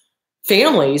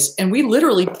families, and we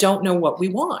literally don't know what we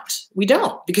want. We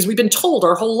don't, because we've been told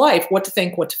our whole life what to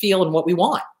think, what to feel, and what we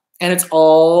want. And it's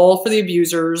all for the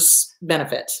abuser's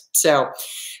benefit. So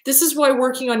this is why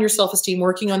working on your self-esteem,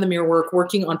 working on the mirror work,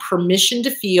 working on permission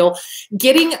to feel,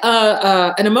 getting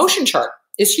an emotion chart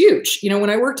is huge. When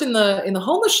I worked in the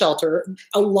homeless shelter,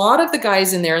 a lot of the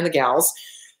guys in there and the gals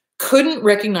couldn't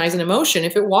recognize an emotion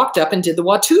if it walked up and did the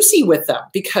Watusi with them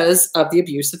because of the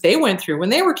abuse that they went through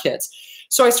when they were kids.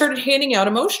 So I started handing out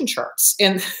emotion charts.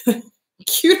 And the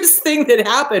cutest thing that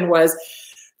happened was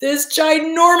this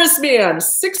ginormous man,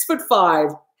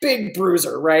 6'5", big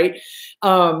bruiser, right?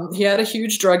 He had a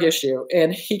huge drug issue,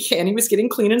 and he was getting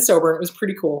clean and sober, and it was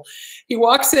pretty cool. He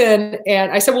walks in,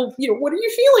 and I said, well, what are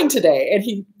you feeling today? And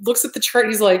he looks at the chart,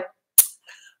 and he's like,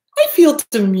 I feel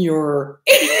demure.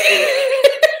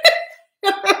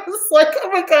 I was like,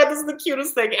 oh my God, this is the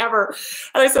cutest thing ever.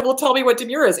 And I said, well, tell me what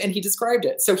demure is. And he described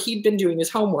it. So he'd been doing his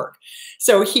homework.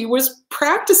 So he was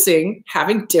practicing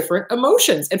having different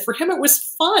emotions. And for him, it was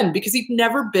fun because he'd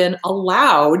never been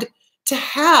allowed to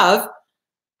have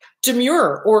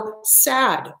demure or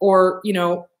sad or,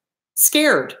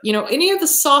 scared. Any of the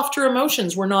softer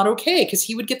emotions were not okay because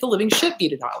he would get the living shit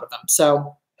beaten out of him.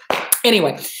 So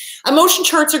anyway, emotion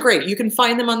charts are great. You can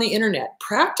find them on the internet.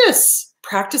 Practice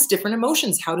different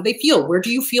emotions. How do they feel? Where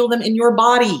do you feel them in your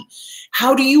body?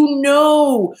 How do you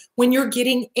know when you're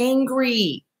getting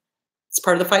angry? It's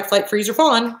part of the fight, flight, freeze, or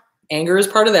fawn. Anger is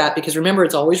part of that because remember,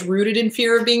 it's always rooted in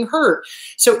fear of being hurt.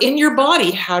 So in your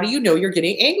body, how do you know you're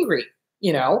getting angry?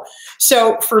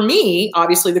 So for me,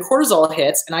 obviously the cortisol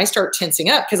hits and I start tensing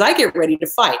up because I get ready to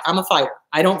fight. I'm a fighter.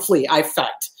 I don't flee. I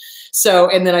fight. So,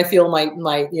 and then I feel my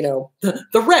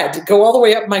the red go all the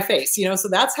way up my face, so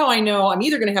that's how I know I'm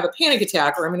either going to have a panic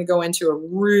attack or I'm going to go into a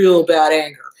real bad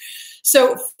anger.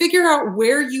 So figure out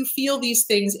where you feel these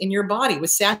things in your body. With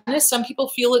sadness, some people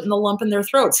feel it in the lump in their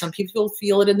throat. Some people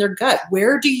feel it in their gut.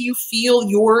 Where do you feel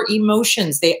your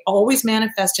emotions? They always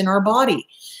manifest in our body.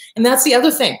 And that's the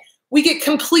other thing. We get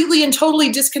completely and totally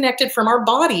disconnected from our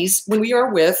bodies when we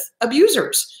are with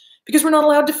abusers because we're not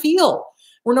allowed to feel.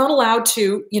 We're not allowed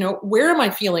to, where am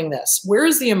I feeling this? Where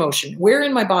is the emotion? Where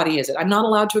in my body is it? I'm not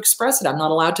allowed to express it. I'm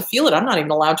not allowed to feel it. I'm not even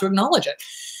allowed to acknowledge it.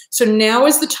 So now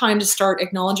is the time to start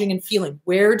acknowledging and feeling.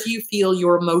 Where do you feel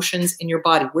your emotions in your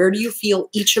body? Where do you feel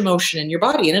each emotion in your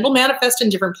body? And it'll manifest in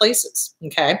different places,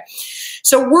 okay?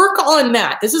 So work on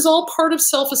that. This is all part of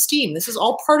self-esteem. This is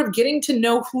all part of getting to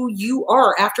know who you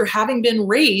are after having been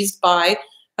raised by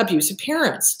abusive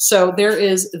parents. So there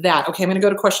is that. Okay, I'm going to go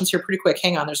to questions here pretty quick.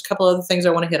 Hang on. There's a couple other things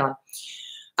I want to hit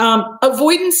on.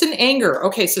 Avoidance and anger.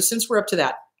 Okay, so since we're up to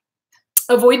that,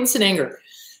 avoidance and anger.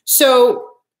 So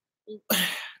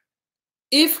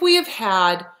if we have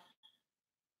had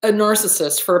a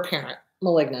narcissist for a parent,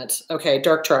 malignant, okay,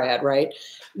 dark triad, right?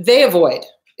 They avoid.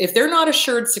 If they're not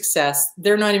assured success,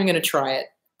 they're not even going to try it.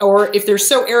 Or if they're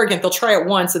so arrogant, they'll try it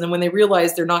once, and then when they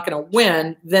realize they're not going to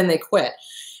win, then they quit.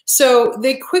 So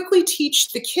they quickly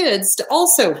teach the kids to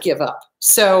also give up.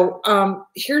 So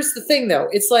here's the thing, though.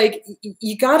 It's like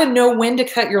you got to know when to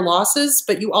cut your losses,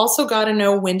 but you also got to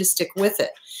know when to stick with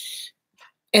it.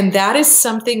 And that is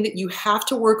something that you have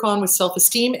to work on with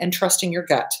self-esteem and trusting your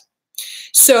gut.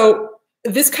 So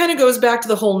this kind of goes back to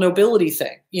the whole nobility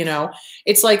thing.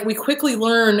 It's like we quickly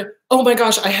learn, oh my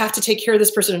gosh, I have to take care of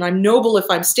this person, and I'm noble if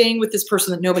I'm staying with this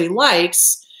person that nobody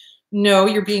likes. No,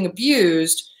 you're being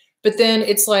abused. But then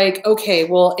it's like, okay,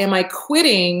 well, am I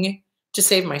quitting to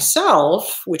save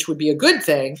myself, which would be a good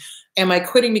thing? Am I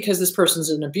quitting because this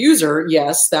person's an abuser?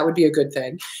 Yes, that would be a good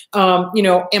thing.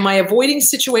 Am I avoiding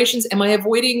situations? Am I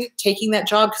avoiding taking that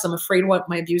job because I'm afraid what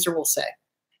my abuser will say?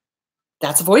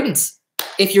 That's avoidance.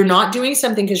 If you're not doing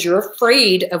something because you're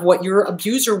afraid of what your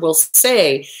abuser will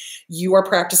say, you are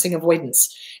practicing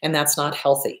avoidance, and that's not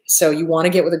healthy. So you want to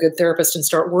get with a good therapist and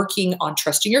start working on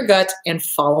trusting your gut and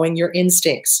following your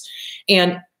instincts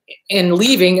and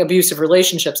leaving abusive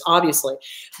relationships, obviously.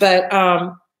 But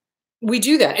we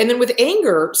do that. And then with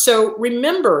anger, so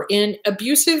remember, in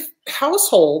abusive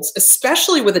households,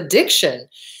 especially with addiction,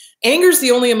 anger is the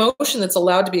only emotion that's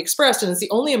allowed to be expressed, and it's the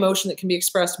only emotion that can be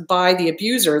expressed by the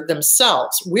abuser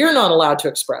themselves. We're not allowed to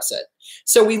express it.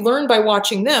 So we learn by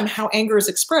watching them how anger is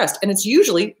expressed, and it's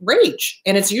usually rage,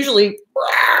 and it's usually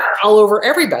all over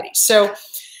everybody. So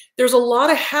there's a lot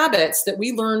of habits that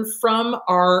we learn from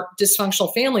our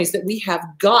dysfunctional families that we have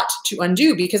got to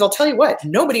undo, because I'll tell you what,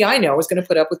 nobody I know is going to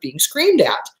put up with being screamed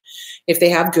at if they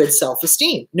have good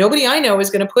self-esteem. Nobody I know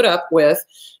is going to put up with,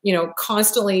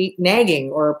 constantly nagging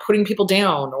or putting people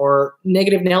down or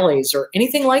negative Nellies or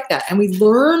anything like that. And we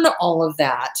learn all of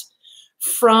that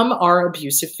from our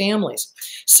abusive families.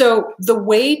 So the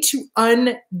way to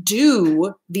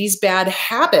undo these bad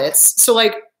habits, so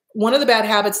like one of the bad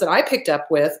habits that I picked up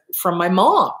with from my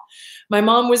mom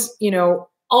was,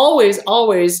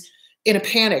 always in a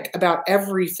panic about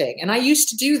everything. And I used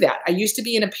to do that. I used to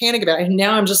be in a panic about it. And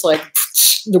now I'm just like,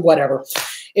 whatever.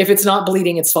 If it's not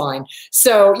bleeding, it's fine.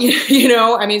 So,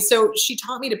 so she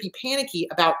taught me to be panicky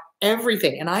about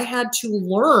everything. And I had to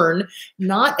learn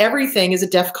not everything is a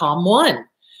DEFCON 1.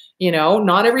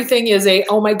 Not everything is a,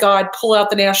 oh my God, pull out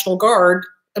the National Guard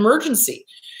emergency.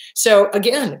 So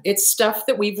again, it's stuff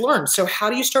that we've learned. So how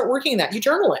do you start working that? You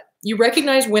journal it. You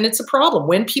recognize when it's a problem,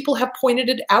 when people have pointed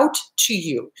it out to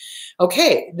you.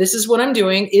 Okay, this is what I'm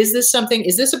doing. Is this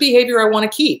a behavior I want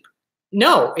to keep?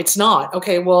 No, it's not.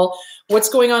 Okay, well, what's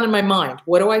going on in my mind?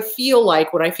 What do I feel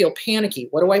like when I feel panicky?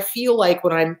 What do I feel like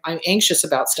when I'm anxious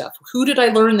about stuff? Who did I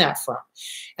learn that from?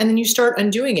 And then you start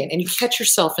undoing it, and you catch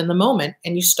yourself in the moment,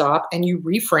 and you stop and you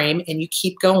reframe and you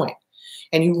keep going.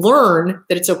 And you learn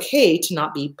that it's okay to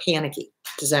not be panicky.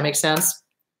 Does that make sense?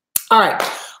 All right.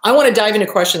 I want to dive into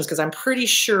questions because I'm pretty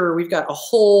sure we've got a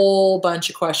whole bunch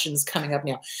of questions coming up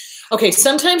now. Okay.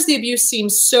 Sometimes the abuse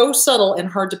seems so subtle and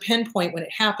hard to pinpoint when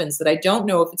it happens that I don't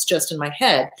know if it's just in my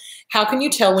head. How can you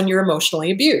tell when you're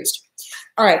emotionally abused?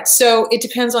 All right. So it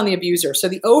depends on the abuser. So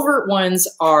the overt ones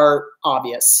are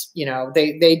obvious.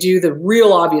 They do the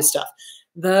real obvious stuff.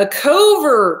 The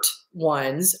covert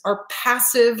ones are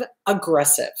passive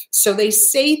aggressive. So they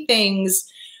say things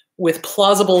with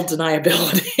plausible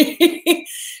deniability.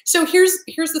 So here's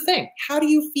the thing. How do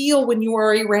you feel when you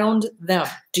are around them?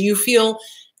 Do you feel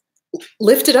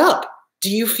lifted up? Do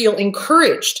you feel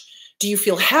encouraged? Do you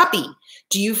feel happy?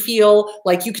 Do you feel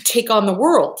like you could take on the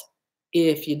world?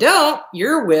 If you don't,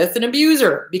 you're with an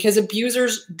abuser, because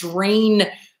abusers drain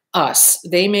us.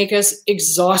 They make us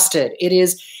exhausted.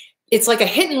 It's like a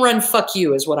hit and run fuck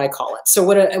you is what I call it. So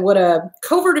what a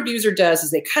covert abuser does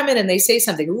is they come in and they say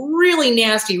something really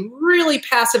nasty, really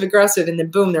passive aggressive, and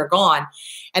then boom, they're gone.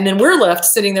 And then we're left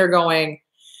sitting there going,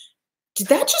 did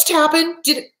that just happen?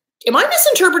 Am I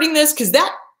misinterpreting this? Because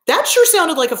that sure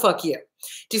sounded like a fuck you.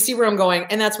 Do you see where I'm going?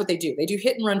 And that's what they do. They do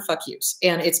hit and run fuck yous,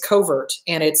 and it's covert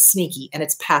and it's sneaky and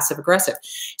it's passive aggressive.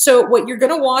 So what you're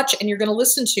going to watch and you're going to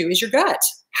listen to is your gut.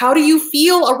 How do you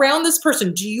feel around this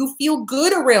person? Do you feel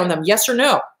good around them? Yes or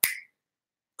no?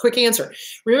 Quick answer.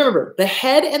 Remember, the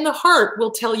head and the heart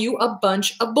will tell you a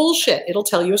bunch of bullshit. It'll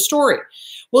tell you a story.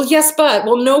 Well, yes, but,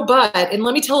 well, no, but, and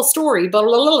let me tell a story, blah,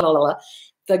 blah, blah, blah, blah.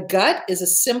 The gut is a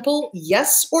simple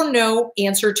yes or no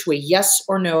answer to a yes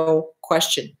or no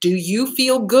question. Do you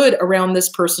feel good around this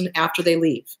person after they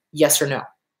leave? Yes or no?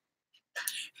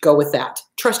 Go with that.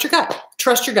 Trust your gut.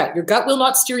 Trust your gut. Your gut will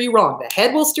not steer you wrong. The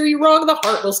head will steer you wrong. The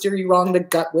heart will steer you wrong. The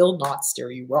gut will not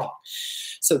steer you wrong.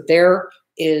 So there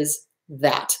is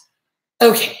that.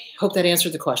 Okay. Hope that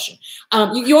answered the question.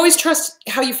 You always trust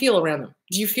how you feel around them.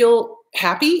 Do you feel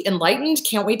happy, enlightened,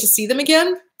 can't wait to see them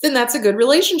again? Then that's a good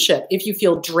relationship. If you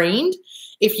feel drained,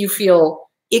 if you feel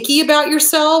icky about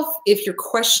yourself, if you're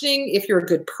questioning if you're a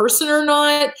good person or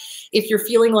not, if you're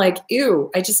feeling like,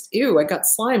 I got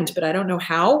slimed, but I don't know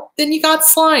how, then you got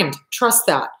slimed. Trust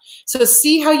that. So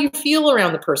see how you feel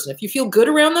around the person. If you feel good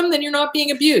around them, then you're not being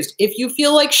abused. If you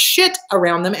feel like shit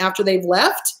around them after they've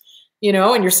left,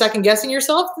 and you're second guessing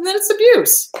yourself, then it's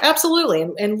abuse. Absolutely.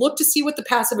 And look to see what the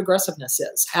passive aggressiveness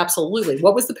is. Absolutely.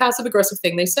 What was the passive aggressive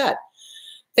thing they said?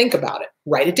 Think about it.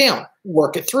 Write it down.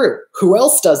 Work it through. Who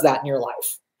else does that in your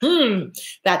life?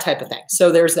 That type of thing.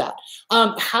 So there's that.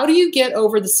 How do you get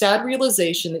over the sad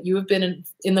realization that you have been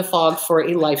in the fog for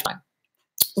a lifetime?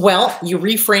 Well, you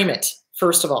reframe it,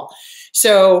 first of all.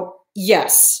 So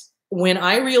yes, when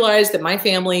I realized that my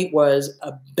family was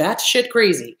a batshit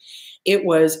crazy It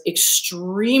was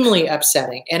extremely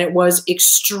upsetting, and it was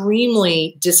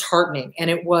extremely disheartening, and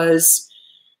it was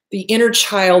the inner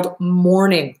child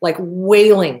mourning, like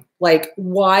wailing, like,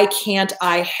 why can't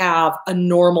I have a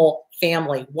normal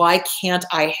family? Why can't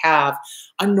I have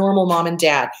a normal mom and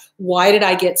dad? Why did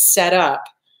I get set up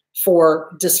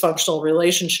for dysfunctional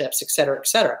relationships, et cetera, et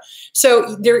cetera?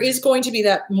 So there is going to be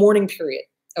that mourning period,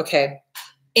 okay?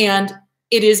 And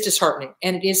it is disheartening,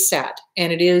 and it is sad,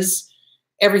 and it is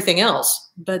everything else.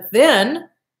 But then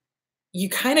you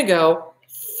kind of go,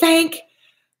 thank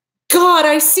God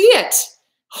I see it.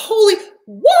 Holy,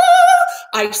 whoa,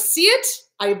 I see it.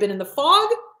 I have been in the fog.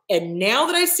 And now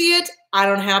that I see it, I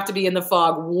don't have to be in the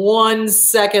fog 1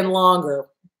 second longer.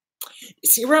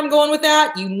 See where I'm going with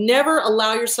that? You never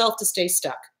allow yourself to stay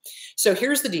stuck. So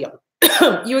here's the deal.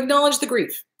 You acknowledge the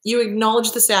grief. You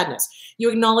acknowledge the sadness. You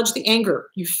acknowledge the anger.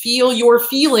 You feel your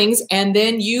feelings, and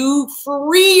then you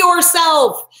free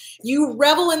yourself. You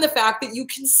revel in the fact that you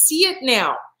can see it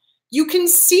now. You can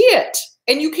see it,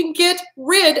 and you can get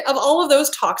rid of all of those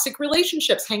toxic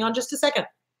relationships. Hang on just a second.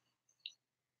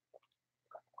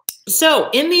 So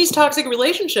in these toxic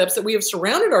relationships that we have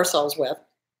surrounded ourselves with,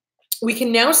 we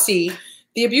can now see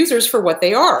the abusers for what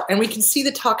they are, and we can see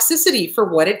the toxicity for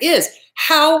what it is.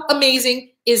 How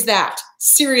amazing is that?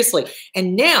 Seriously.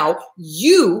 And now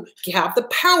you have the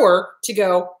power to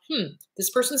go, this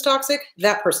person's toxic,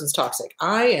 that person's toxic.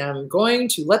 I am going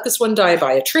to let this one die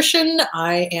by attrition.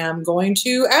 I am going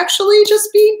to actually just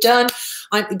be done.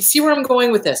 See where I'm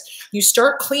going with this? You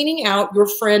start cleaning out your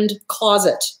friend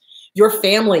closet, your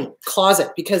family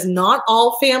closet, because not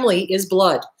all family is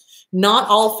blood. Not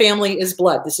all family is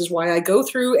blood. This is why I go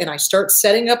through and I start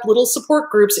setting up little support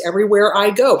groups everywhere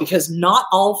I go, because not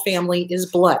all family is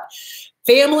blood.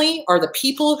 Family are the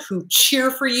people who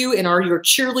cheer for you and are your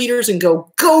cheerleaders and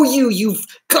go you, you've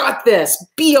got this,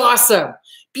 be awesome,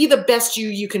 be the best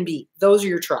you can be. Those are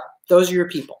your tribe. Those are your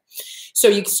people. So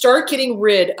you start getting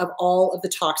rid of all of the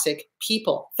toxic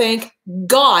people. Thank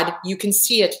God you can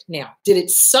see it now. Did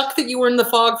it suck that you were in the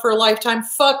fog for a lifetime?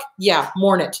 Fuck yeah,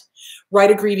 mourn it.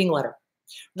 Write a grieving letter.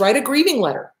 Write a grieving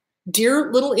letter.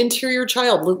 Dear little interior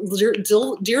child,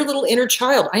 dear little inner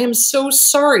child, I am so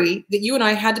sorry that you and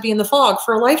I had to be in the fog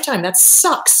for a lifetime. That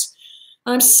sucks.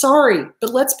 I'm sorry,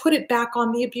 but let's put it back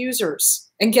on the abusers.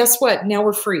 And guess what? Now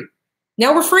we're free.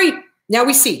 Now we're free. Now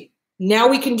we see. Now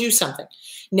we can do something.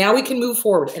 Now we can move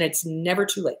forward, and it's never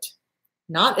too late.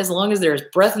 Not as long as there is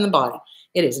breath in the body.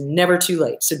 It is never too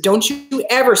late. So don't you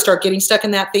ever start getting stuck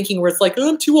in that thinking where it's like, oh,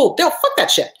 I'm too old. No, fuck that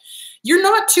shit. You're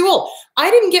not too old. I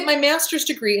didn't get my master's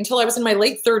degree until I was in my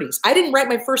late 30s. I didn't write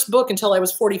my first book until I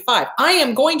was 45. I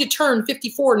am going to turn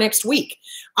 54 next week.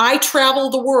 I travel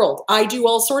the world. I do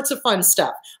all sorts of fun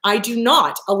stuff. I do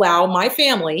not allow my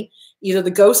family, either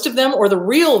the ghost of them or the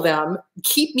real them,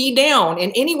 keep me down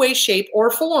in any way, shape,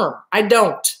 or form. I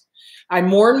don't. I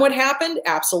mourn what happened,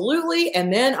 absolutely,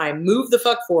 and then I move the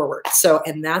fuck forward. So,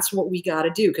 and that's what we got to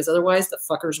do, because otherwise the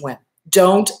fuckers win.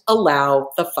 Don't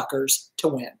allow the fuckers to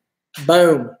win.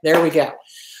 Boom. There we go.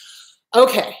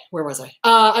 Okay. Where was I?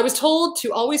 I was told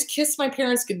to always kiss my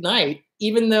parents goodnight,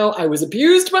 even though I was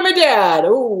abused by my dad.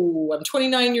 Oh, I'm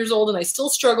 29 years old and I still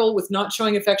struggle with not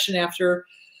showing affection after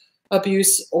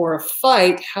abuse or a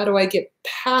fight. How do I get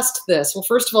past this? Well,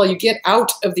 first of all, you get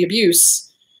out of the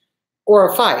abuse or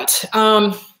a fight.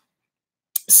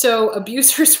 So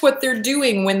abusers, what they're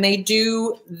doing when they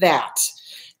do that,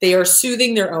 they are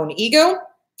soothing their own ego.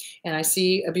 And I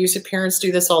see abusive parents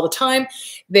do this all the time.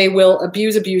 They will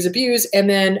abuse, and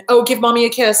then, oh, give mommy a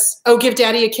kiss. Oh, give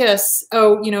daddy a kiss.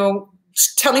 Oh,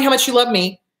 tell me how much you love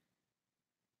me.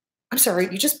 I'm sorry,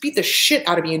 you just beat the shit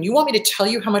out of me, and you want me to tell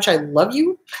you how much I love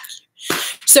you?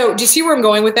 So do you see where I'm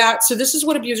going with that? So this is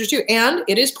what abusers do, and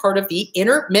it is part of the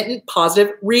intermittent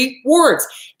positive rewards.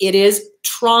 It is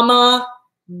trauma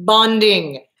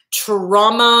bonding.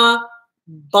 Trauma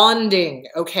bonding,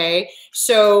 okay?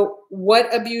 So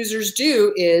what abusers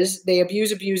do is they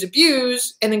abuse,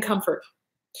 and then comfort.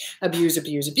 Abuse,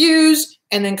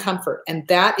 and then comfort. And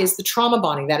that is the trauma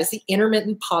bonding. That is the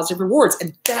intermittent positive rewards.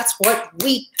 And that's what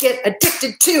we get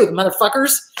addicted to, the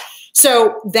motherfuckers.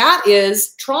 So that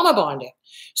is trauma bonding.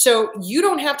 So you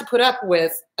don't have to put up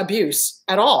with abuse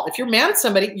at all. If you're mad at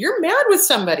somebody, you're mad with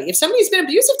somebody. If somebody's been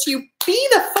abusive to you, be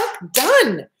the fuck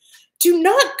done. Do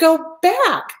not go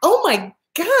back. Oh my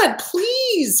God,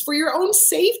 please, for your own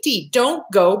safety, don't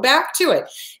go back to it.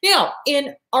 Now,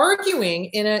 in arguing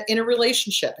in a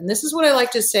relationship, and this is what I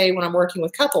like to say when I'm working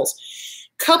with couples,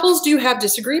 couples do have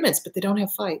disagreements, but they don't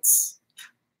have fights.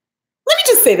 Let me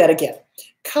just say that again.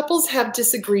 Couples have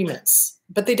disagreements,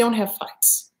 but they don't have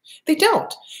fights. They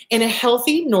don't. In a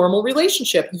healthy, normal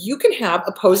relationship, you can have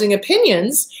opposing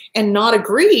opinions and not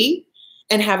agree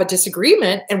and have a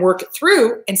disagreement and work it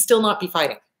through and still not be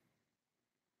fighting.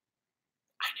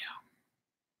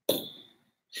 I know.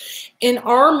 In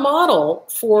our model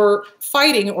for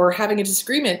fighting or having a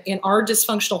disagreement in our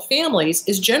dysfunctional families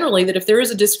is generally that if there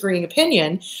is a disagreeing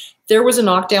opinion, there was a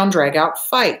knockdown, drag out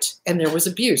fight, and there was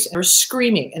abuse, and there was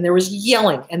screaming, and there was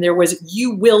yelling, and there was,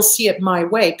 you will see it my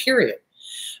way, period.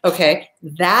 Okay,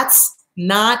 that's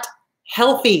not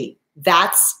healthy.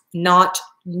 That's not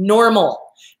normal.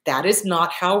 That is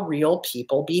not how real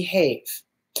people behave.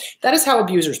 That is how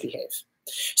abusers behave.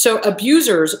 So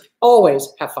abusers always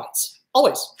have fights,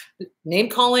 always. Name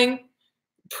calling,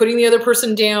 putting the other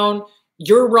person down,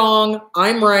 you're wrong,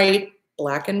 I'm right,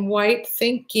 black and white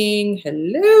thinking.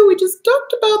 Hello, we just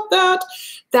talked about that.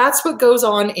 That's what goes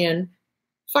on in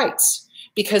fights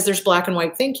because there's black and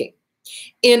white thinking.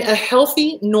 In a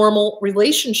healthy, normal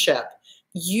relationship,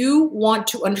 you want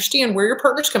to understand where your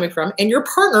partner's coming from, and your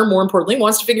partner, more importantly,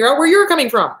 wants to figure out where you're coming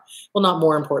from. Well, not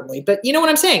more importantly, but you know what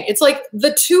I'm saying? It's like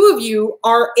the two of you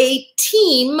are a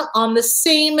team on the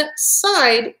same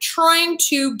side trying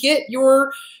to get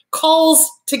your calls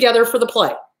together for the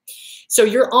play. So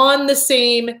you're on the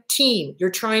same team.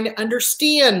 You're trying to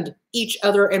understand each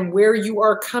other and where you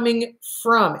are coming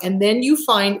from. And then you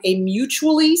find a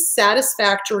mutually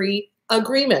satisfactory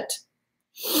agreement.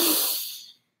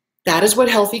 That is what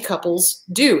healthy couples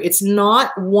do. It's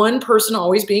not one person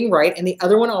always being right and the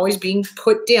other one always being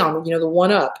put down, you know, the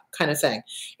one up kind of thing.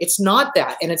 It's not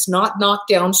that. And it's not knocked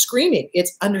down screaming.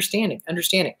 It's understanding.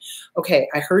 Okay,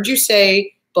 I heard you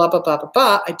say blah, blah, blah, blah,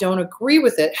 blah. I don't agree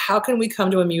with it. How can we come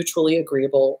to a mutually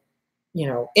agreeable, you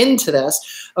know, into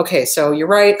this? Okay, so you're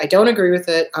right. I don't agree with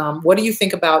it. What do you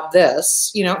think about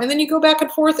this? You know, and then you go back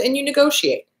and forth and you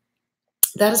negotiate.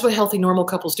 That is what healthy, normal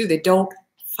couples do. They don't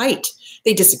fight.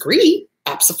 They disagree.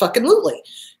 Abso-fucking-lutely.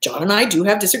 John and I do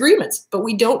have disagreements, but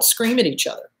we don't scream at each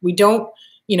other. We don't,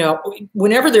 you know,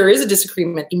 whenever there is a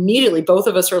disagreement, immediately both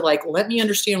of us are like, let me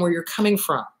understand where you're coming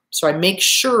from. So I make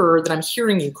sure that I'm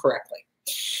hearing you correctly.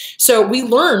 So we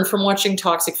learn from watching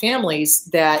toxic families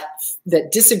that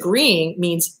disagreeing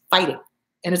means fighting,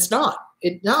 and it's not.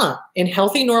 It's not. In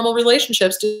healthy, normal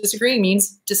relationships, disagreeing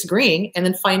means disagreeing and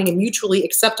then finding a mutually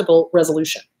acceptable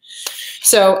resolution.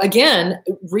 So again,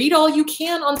 read all you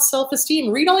can on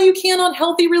self-esteem. Read all you can on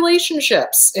healthy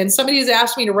relationships. And somebody has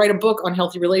asked me to write a book on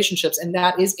healthy relationships, and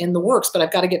that is in the works, but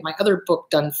I've got to get my other book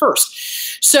done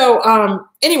first. So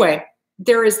anyway,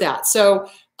 there is that. So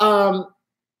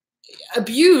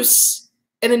abuse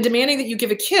and then demanding that you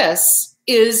give a kiss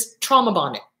is trauma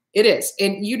bonding. It is.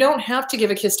 And you don't have to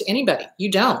give a kiss to anybody.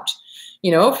 You don't.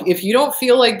 You know, if you don't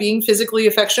feel like being physically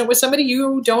affectionate with somebody,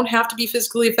 you don't have to be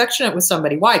physically affectionate with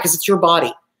somebody. Why? Because it's your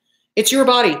body. It's your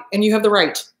body and you have the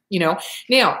right, you know.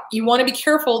 Now, you want to be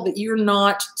careful that you're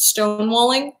not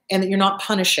stonewalling and that you're not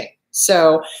punishing.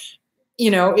 So,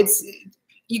 you know,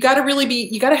 you got to really be,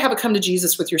 you got to have a come to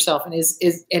Jesus with yourself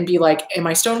and be like, am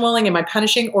I stonewalling? Am I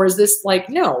punishing? Or is this like,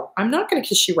 no, I'm not going to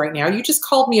kiss you right now. You just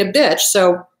called me a bitch.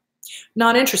 So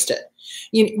not interested.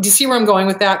 Do you see where I'm going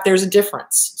with that? There's a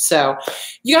difference. So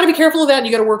you got to be careful of that and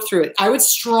you got to work through it. I would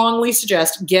strongly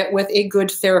suggest get with a good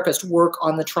therapist, work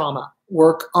on the trauma,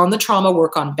 work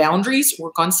on boundaries,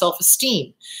 work on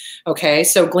self-esteem. Okay.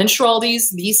 So Glenn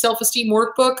Schiraldi's The Self-Esteem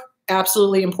Workbook,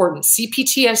 absolutely important.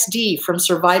 CPTSD, From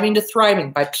Surviving to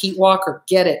Thriving by Pete Walker.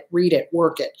 Get it, read it,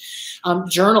 work it.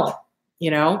 Journal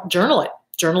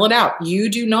it out. You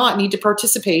do not need to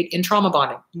participate in trauma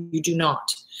bonding. You do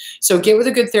not. So get with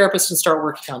a good therapist and start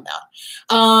working on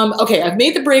that. Okay, I've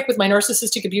made the break with my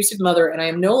narcissistic abusive mother and I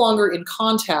am no longer in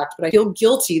contact, but I feel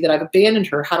guilty that I've abandoned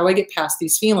her. How do I get past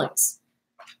these feelings?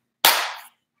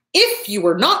 If you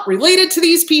were not related to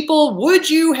these people, would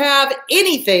you have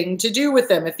anything to do with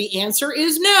them? If the answer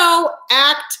is no,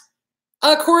 act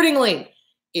accordingly.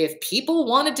 If people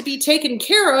wanted to be taken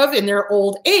care of in their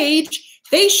old age,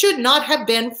 they should not have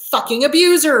been fucking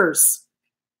abusers.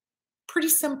 Pretty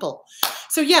simple.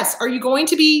 So yes, are you going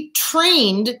to be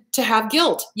trained to have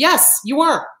guilt? Yes, you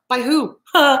are. By who?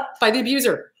 By the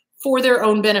abuser, for their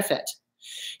own benefit.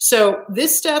 So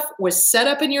this stuff was set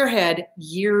up in your head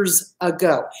years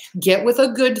ago. Get with a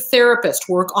good therapist,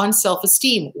 work on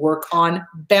self-esteem, work on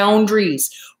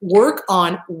boundaries, work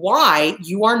on why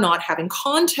you are not having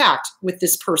contact with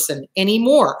this person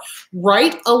anymore.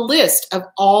 Write a list of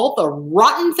all the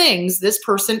rotten things this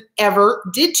person ever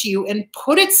did to you and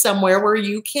put it somewhere where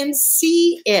you can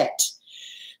see it.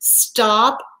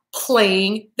 Stop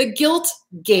playing the guilt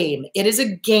game. It is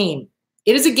a game.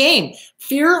 It is a game.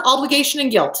 Fear, obligation, and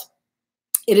guilt.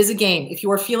 It is a game. If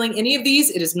you are feeling any of these,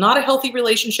 it is not a healthy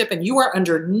relationship, and you are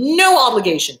under no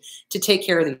obligation to take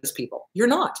care of these people. You're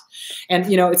not. And,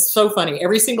 you know, it's so funny.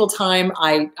 Every single time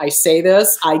I say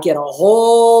this, I get a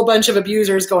whole bunch of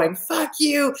abusers going, fuck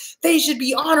you. They should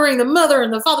be honoring the mother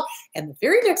and the father. And the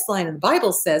very next line in the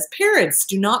Bible says, parents,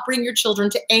 do not bring your children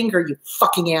to anger, you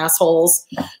fucking assholes.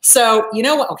 So, you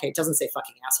know what? Okay, it doesn't say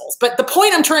fucking assholes. But the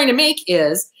point I'm trying to make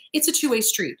is, it's a two-way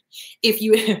street.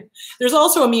 There's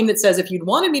also a meme that says, if you'd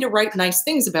wanted me to write nice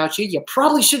things about you, you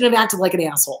probably shouldn't have acted like an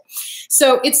asshole.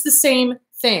 So it's the same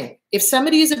thing. If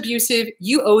somebody is abusive,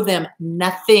 you owe them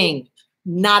nothing.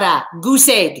 Nada. Goose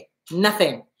egg.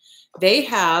 Nothing. They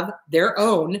have their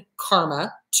own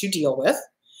karma to deal with.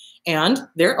 And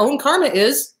their own karma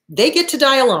is they get to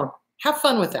die alone. Have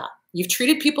fun with that. You've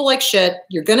treated people like shit.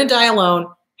 You're going to die alone.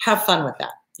 Have fun with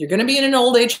that. You're going to be in an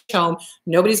old age home.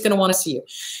 Nobody's going to want to see you.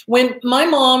 When my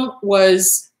mom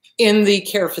was in the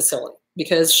care facility,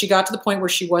 because she got to the point where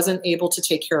she wasn't able to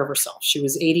take care of herself. She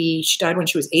was 80. She died when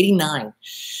she was 89.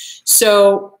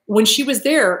 So when she was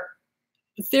there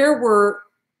were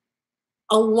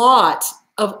a lot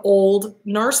of old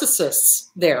narcissists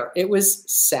there. It was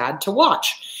sad to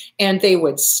watch. And they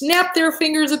would snap their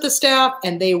fingers at the staff,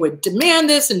 and they would demand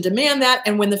this and demand that.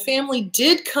 And when the family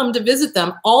did come to visit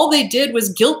them, all they did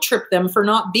was guilt trip them for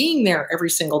not being there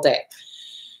every single day.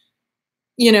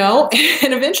 You know,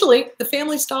 and eventually the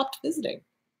family stopped visiting,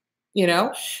 you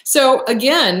know? So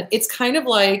again, it's kind of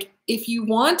like, if you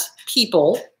want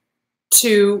people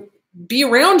to be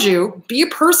around you, be a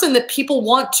person that people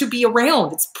want to be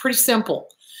around. It's pretty simple.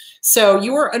 So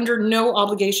you are under no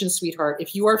obligation, sweetheart.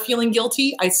 If you are feeling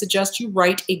guilty, I suggest you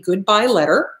write a goodbye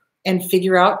letter and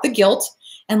figure out the guilt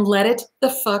and let it the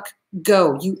fuck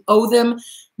go. You owe them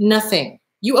nothing.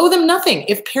 You owe them nothing.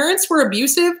 If parents were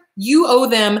abusive, you owe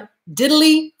them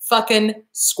diddly fucking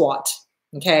squat.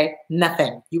 Okay?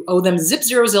 Nothing. You owe them zip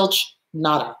zero zilch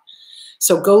nada.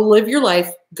 So go live your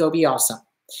life. Go be awesome.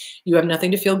 You have nothing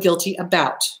to feel guilty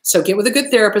about. So get with a good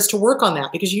therapist to work on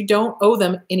that, because you don't owe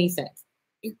them anything.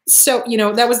 So, you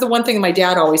know, that was the one thing my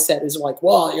dad always said, is like,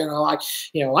 well,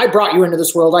 I brought you into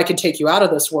this world. I can take you out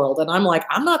of this world. And I'm like,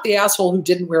 I'm not the asshole who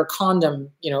didn't wear a condom,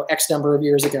 X number of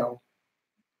years ago.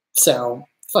 So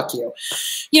fuck you.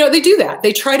 You know, they do that.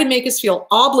 They try to make us feel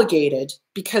obligated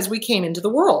because we came into the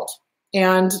world.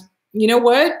 And you know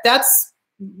what? That's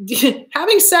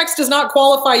having sex does not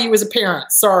qualify you as a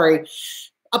parent. Sorry.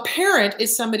 A parent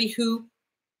is somebody who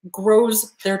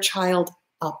grows their child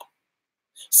up.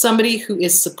 Somebody who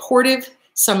is supportive,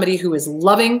 somebody who is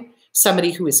loving,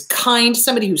 somebody who is kind,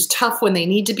 somebody who's tough when they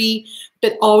need to be,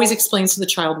 but always explains to the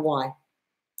child why.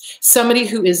 Somebody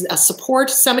who is a support,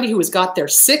 somebody who has got their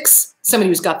six, somebody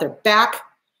who's got their back,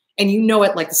 and you know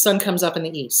it like the sun comes up in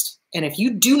the east. And if you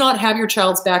do not have your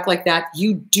child's back like that,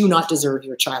 you do not deserve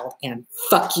your child. And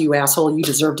fuck you, asshole. You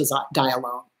deserve to die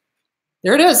alone.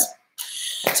 There it is.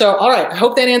 So, all right. I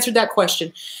hope that answered that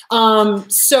question.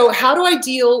 So how do I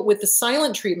deal with the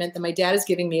silent treatment that my dad is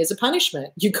giving me as a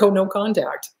punishment? You go no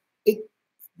contact.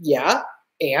 Yeah.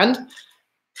 And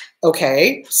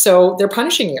okay. So they're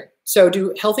punishing you. So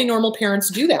do healthy, normal parents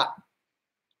do that?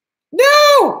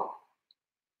 No,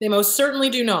 they most certainly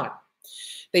do not.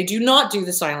 They do not do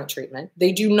the silent treatment.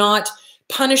 They do not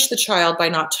punish the child by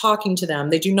not talking to them.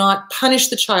 They do not punish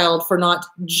the child for not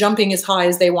jumping as high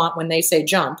as they want when they say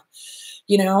jump.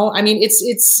 You know, I mean,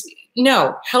 it's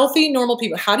no, healthy, normal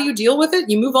people. How do you deal with it?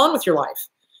 You move on with your life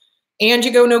and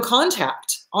you go no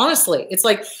contact. Honestly, it's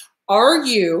like,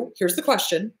 here's the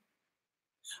question.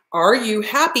 Are you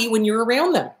happy when you're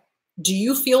around them? Do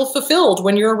you feel fulfilled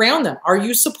when you're around them? Are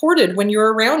you supported when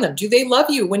you're around them? Do they love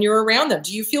you when you're around them?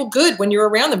 Do you feel good when you're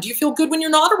around them? Do you feel good when you're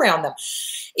not around them?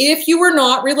 If you were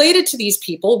not related to these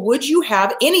people, would you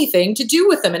have anything to do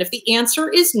with them? And if the answer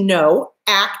is no,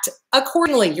 act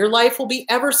accordingly. Your life will be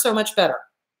ever so much better.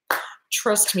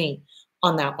 Trust me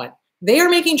on that one. They are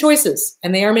making choices,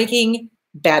 and they are making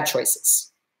bad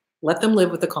choices. Let them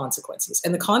live with the consequences.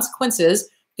 And the consequences,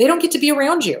 they don't get to be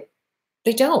around you.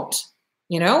 They don't.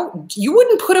 You know, you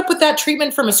wouldn't put up with that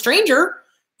treatment from a stranger.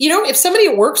 You know, if somebody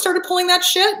at work started pulling that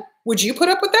shit, would you put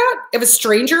up with that? If a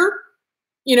stranger,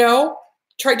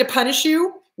 tried to punish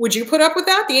you, would you put up with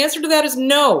that? The answer to that is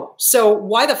no. So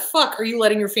why the fuck are you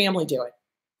letting your family do it?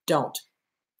 Don't.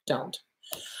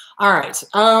 All right.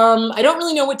 I don't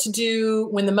really know what to do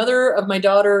when the mother of my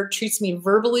daughter treats me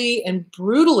verbally and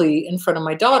brutally in front of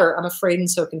my daughter. I'm afraid and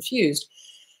so confused.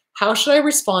 How should I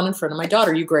respond in front of my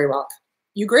daughter? You gray rock.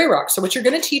 You gray rock. So what you're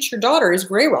going to teach your daughter is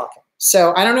gray rocking.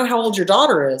 So I don't know how old your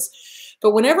daughter is,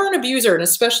 But whenever an abuser, and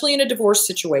especially in a divorce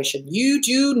situation, you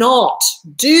do not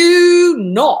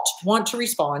want to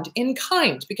respond in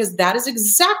kind, because that is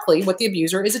exactly what the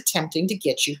abuser is attempting to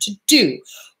get you to do.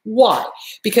 Why?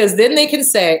 Because then they can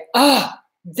say,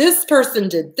 this person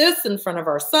did this in front of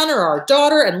our son or our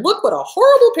daughter, and look what a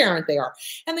horrible parent they are.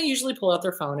 And they usually pull out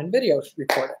their phone and video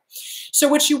record it. So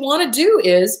what you want to do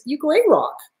is you gray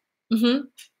rock. And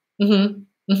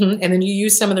then you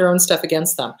use some of their own stuff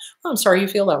against them. Oh, I'm sorry you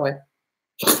feel that way.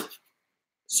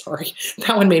 Sorry,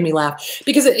 that one made me laugh,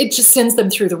 because it just sends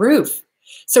them through the roof.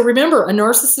 So remember, a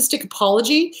narcissistic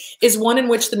apology is one in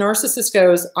which the narcissist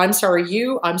goes, I'm sorry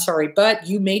I'm sorry, but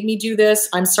you made me do this.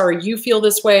 I'm sorry you feel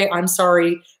this way. I'm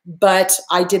sorry, but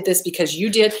I did this because you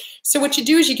did. So what you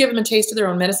do is you give them a taste of their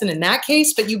own medicine in that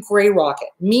case, but you gray rock it,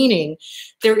 meaning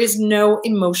there is no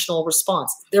emotional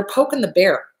response. They're poking the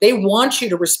bear. They want you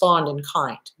to respond in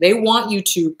kind. They want you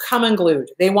to come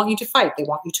unglued. They want you to fight. They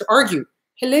want you to argue.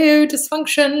 Hello,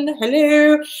 dysfunction.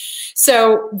 Hello.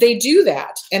 So they do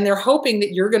that, and they're hoping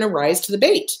that you're going to rise to the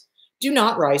bait. Do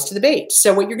not rise to the bait.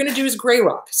 So what you're going to do is gray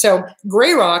rock. So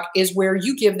gray rock is where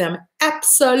you give them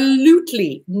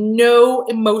absolutely no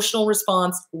emotional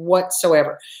response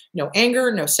whatsoever. No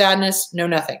anger, no sadness, no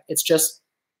nothing. It's just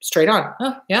straight on.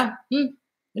 Oh, yeah.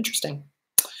 Interesting.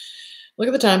 Look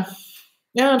at the time.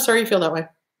 Yeah, I'm sorry you feel that way.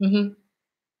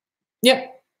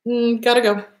 Yep. Gotta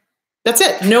go. That's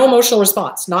it. No emotional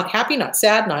response. Not happy, not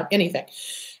sad, not anything.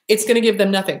 It's going to give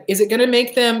them nothing. Is it going to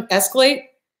make them escalate?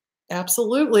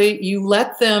 Absolutely. You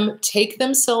let them take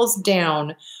themselves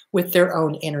down with their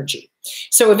own energy.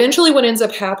 So eventually what ends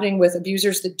up happening with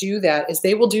abusers that do that is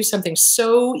they will do something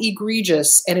so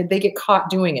egregious and they get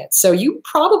caught doing it. So you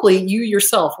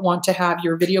yourself want to have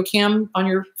your video cam on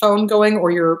your phone going, or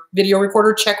your video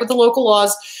recorder. Check with the local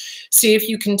laws. See if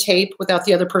you can tape without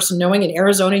the other person knowing. In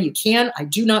Arizona, you can. I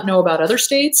do not know about other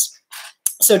states,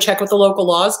 so check with the local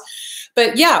laws.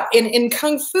 But yeah, in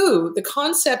Kung Fu, the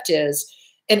concept is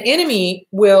an enemy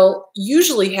will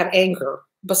usually have anger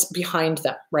behind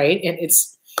them, right? And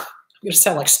it's going to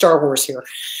sound like Star Wars here,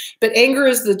 but anger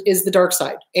is the dark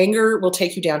side. Anger will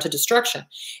take you down to destruction.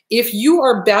 If you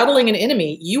are battling an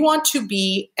enemy, you want to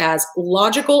be as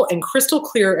logical and crystal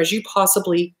clear as you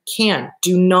possibly can.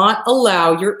 Do not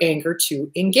allow your anger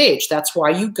to engage. That's why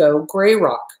you go gray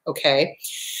rock, okay?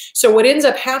 So what ends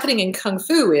up happening in Kung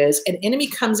Fu is an enemy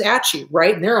comes at you,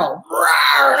 right? And they're all,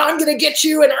 and I'm going to get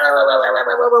you, and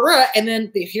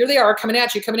then here they are coming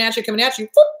at you,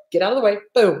 whoop, get out of the way,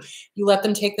 boom. You let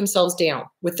them take themselves down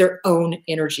with their own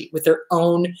energy, with their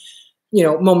own,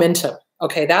 momentum.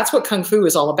 Okay, that's what Kung Fu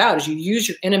is all about, is you use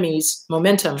your enemy's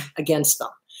momentum against them.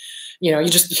 You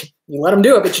let them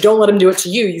do it, but you don't let them do it to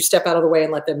you. You step out of the way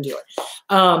and let them do it.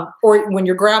 Or when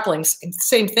you're grappling,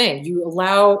 same thing. You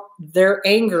allow their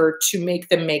anger to make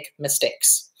them make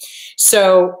mistakes.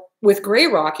 So with gray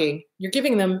rocking, you're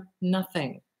giving them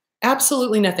nothing.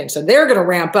 Absolutely nothing. So they're going to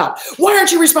ramp up. Why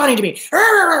aren't you responding to me?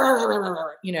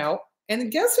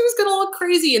 And guess who's going to look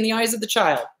crazy in the eyes of the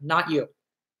child? Not you.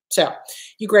 So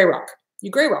you gray rock.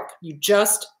 You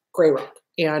just gray rock.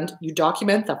 And you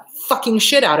document the fucking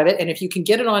shit out of it. And if you can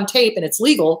get it on tape and it's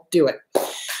legal, do it.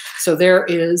 So there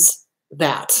is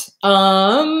that.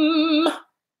 And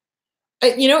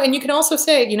you can also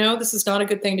say, this is not a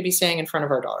good thing to be saying in front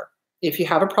of our daughter. If you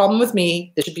have a problem with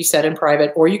me, this should be said in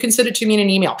private, or you can send it to me in an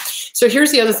email. So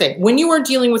here's the other thing. When you are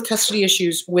dealing with custody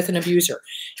issues with an abuser,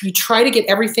 you try to get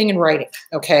everything in writing,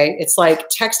 okay? It's like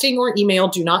texting or email.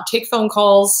 Do not take phone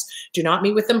calls. Do not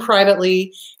meet with them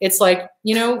privately. It's like,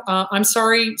 I'm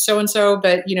sorry, so-and-so,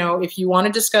 but, if you want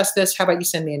to discuss this, how about you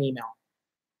send me an email?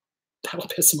 That'll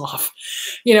piss them off,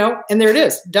 and there it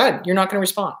is, done. You're not going to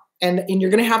respond. And you're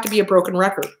going to have to be a broken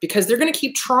record, because they're going to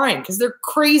keep trying, because they're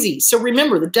crazy. So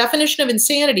remember, the definition of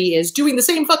insanity is doing the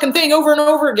same fucking thing over and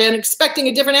over again, expecting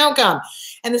a different outcome.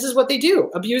 And this is what they do.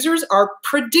 Abusers are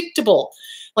predictable.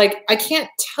 Like, I can't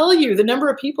tell you the number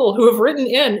of people who have written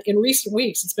in recent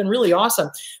weeks. It's been really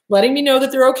awesome. Letting me know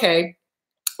that they're okay.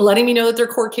 Letting me know that their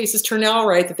court cases turned out all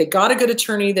right, that they got a good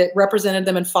attorney that represented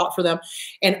them and fought for them.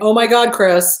 And oh my God,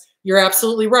 Chris, you're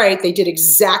absolutely right. They did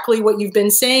exactly what you've been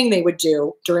saying they would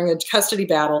do during a custody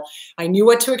battle. I knew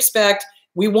what to expect.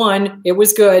 We won. It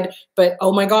was good. But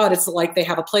oh my God, it's like they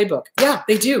have a playbook. Yeah,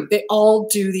 they do. They all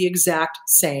do the exact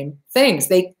same things.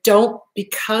 They don't,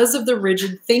 because of the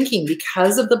rigid thinking,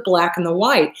 because of the black and the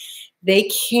white, they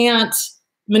can't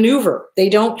maneuver. They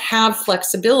don't have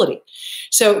flexibility.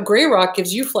 So gray rock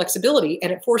gives you flexibility,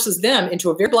 and it forces them into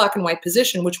a very black and white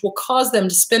position, which will cause them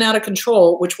to spin out of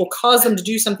control, which will cause them to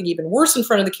do something even worse in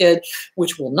front of the kid,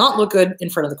 which will not look good in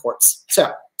front of the courts. So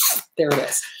there it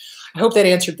is. I hope that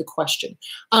answered the question.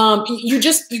 You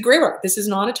gray rock. This is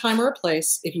not a time or a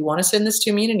place. If you want to send this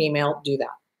to me in an email, do that.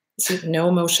 See, no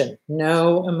emotion,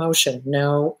 no emotion,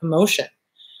 no emotion.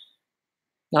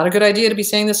 Not a good idea to be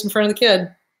saying this in front of the kid.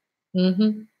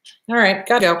 All right,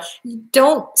 gotta go.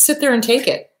 Don't sit there and take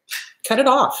it. Cut it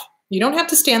off. You don't have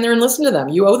to stand there and listen to them.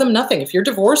 You owe them nothing. If you're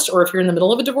divorced or if you're in the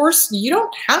middle of a divorce, you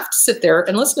don't have to sit there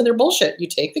and listen to their bullshit. You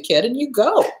take the kid and you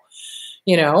go.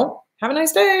 You know, have a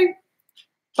nice day.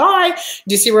 Bye.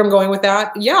 Do you see where I'm going with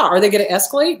that? Yeah. Are they going to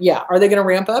escalate? Yeah. Are they going to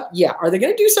ramp up? Yeah. Are they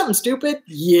going to do something stupid?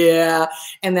 Yeah.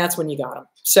 And that's when you got them.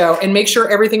 So, and make sure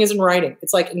everything is in writing.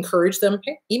 It's like encourage them.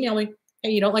 Hey, email me.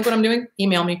 Hey, you don't like what I'm doing?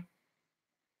 Email me.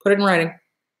 Put it in writing.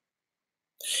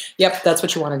 Yep, that's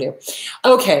what you want to do.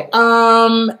 Okay.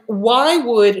 Why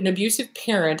would an abusive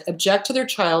parent object to their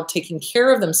child taking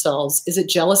care of themselves? Is it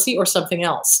jealousy or something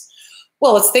else?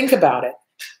 Well, let's think about it.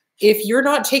 If you're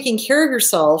not taking care of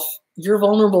yourself, you're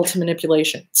vulnerable to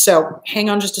manipulation. So hang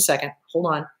on just a second. Hold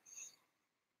on.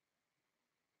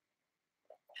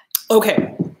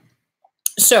 Okay.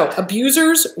 So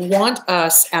abusers want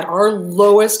us at our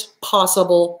lowest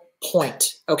possible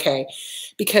point. Okay.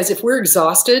 Because if we're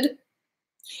exhausted,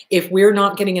 if we're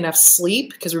not getting enough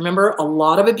sleep, because remember, a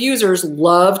lot of abusers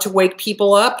love to wake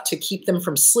people up to keep them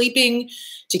from sleeping,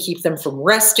 to keep them from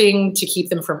resting, to keep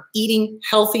them from eating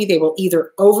healthy. They will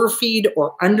either overfeed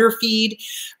or underfeed.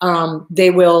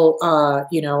 They will,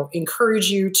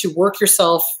 encourage you to work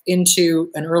yourself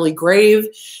into an early grave,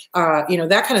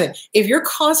 that kind of thing. If you're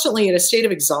constantly in a state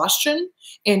of exhaustion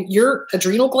and your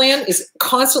adrenal gland is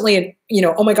constantly in,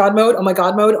 oh my God mode, oh my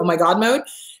God mode, oh my God mode,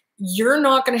 you're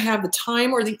not going to have the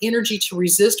time or the energy to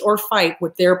resist or fight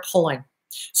what they're pulling.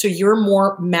 So you're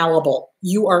more malleable.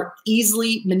 You are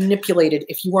easily manipulated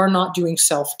if you are not doing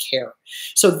self-care.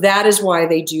 So that is why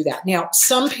they do that. Now,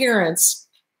 some parents,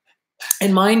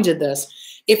 and mine did this,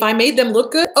 if I made them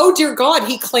look good, oh dear God,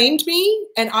 he claimed me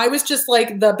and I was just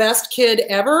like the best kid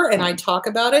ever. And I talk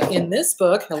about it in this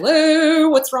book. Hello,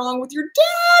 what's wrong with your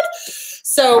dad?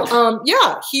 So,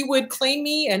 he would claim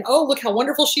me and, oh, look how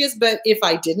wonderful she is. But if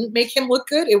I didn't make him look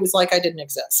good, it was like I didn't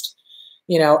exist,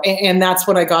 and that's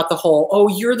what I got the whole, oh,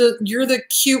 you're the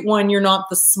cute one. You're not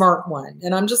the smart one.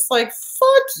 And I'm just like,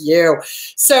 fuck you.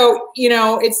 So,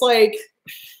 it's like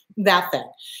that thing.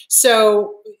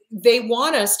 So they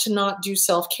want us to not do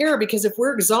self-care because if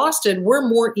we're exhausted, we're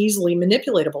more easily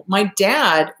manipulatable. My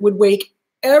dad would wake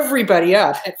everybody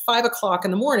up at 5 o'clock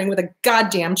in the morning with a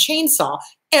goddamn chainsaw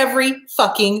every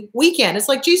fucking weekend. It's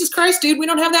like, Jesus Christ, dude, we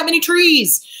don't have that many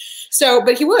trees. So,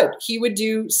 but he would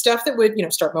do stuff that would,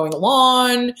 start mowing the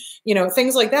lawn,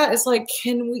 things like that. It's like,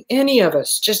 can any of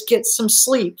us just get some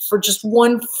sleep for just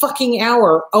 1 fucking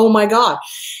hour? Oh my God.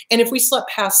 And if we slept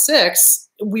past 6,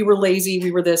 we were lazy, we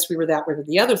were this, we were that, we were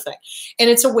the other thing. And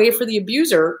it's a way for the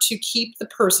abuser to keep the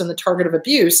person, the target of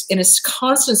abuse, in a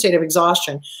constant state of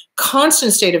exhaustion,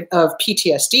 constant state of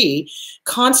PTSD,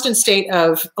 constant state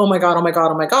of, oh my God, oh my God,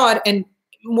 oh my God, and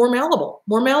more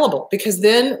malleable, because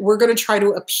then we're going to try to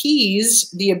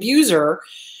appease the abuser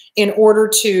in order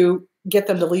to get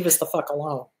them to leave us the fuck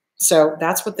alone. So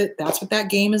that's what that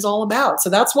game is all about. So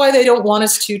that's why they don't want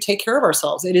us to take care of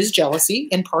ourselves. It is jealousy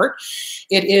in part.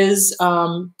 It is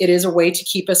a way to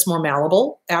keep us more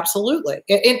malleable. Absolutely.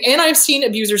 And I've seen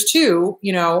abusers too,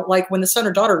 like when the son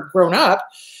or daughter grown up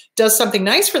does something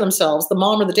nice for themselves, the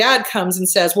mom or the dad comes and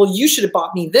says, well, you should have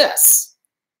bought me this.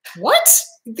 What?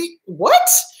 What?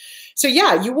 So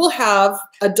yeah, you will have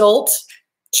adult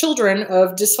children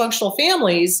of dysfunctional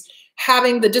families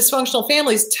having the dysfunctional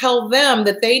families tell them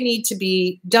that they need to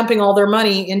be dumping all their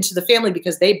money into the family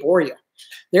because they bore you.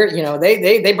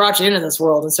 They brought you into this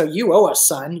world. And so you owe us,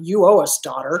 son, you owe us,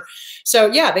 daughter. So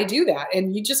yeah, they do that.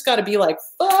 And you just got to be like,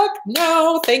 fuck,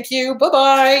 no, thank you.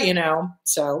 Bye-bye.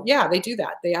 So yeah, they do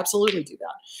that. They absolutely do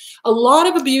that. A lot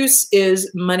of abuse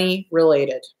is money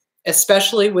related,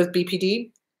 especially with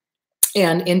BPD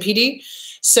and NPD.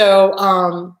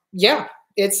 So yeah,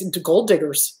 it's gold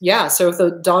diggers. Yeah. So if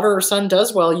the daughter or son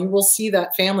does well, you will see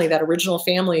that family, that original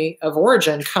family of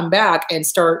origin, come back and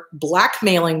start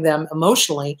blackmailing them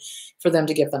emotionally for them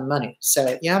to give them money.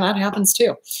 So yeah, that happens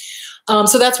too.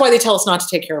 So that's why they tell us not to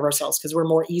take care of ourselves, because we're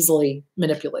more easily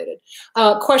manipulated.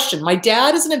 Question. My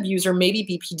dad is an abuser, maybe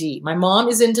BPD. My mom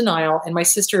is in denial and my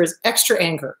sister is extra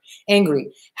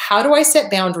angry. How do I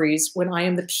set boundaries when I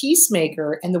am the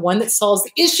peacemaker and the one that solves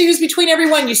the issues between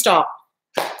everyone? You stop.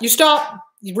 You stop.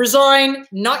 You resign.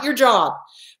 Not your job.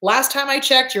 Last time I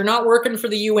checked, you're not working for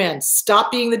the UN.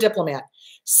 Stop being the diplomat.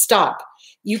 Stop.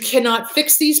 You cannot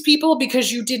fix these people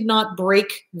because you did not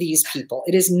break these people.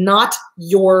 It is not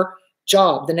your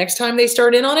job. The next time they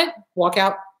start in on it, walk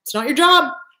out. It's not your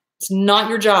job. It's not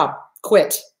your job.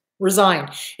 Quit. Resign.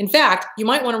 In fact, you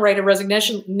might want to write a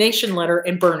resignation letter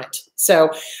and burn it. So,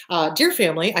 dear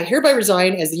family, I hereby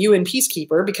resign as the UN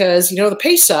peacekeeper because, the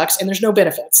pay sucks and there's no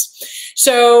benefits.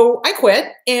 So I quit.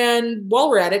 And while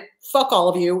we're at it, fuck all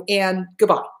of you and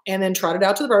goodbye. And then trot it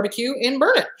out to the barbecue and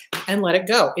burn it and let it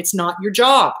go. It's not your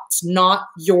job. It's not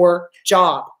your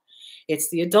job.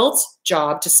 It's the adults'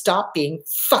 job to stop being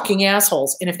fucking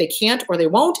assholes. And if they can't or they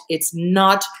won't, it's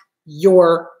not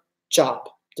your job.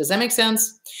 Does that make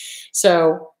sense?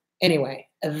 So anyway,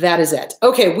 that is it.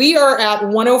 Okay, we are at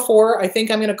 104. I think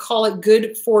I'm going to call it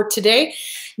good for today.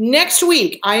 Next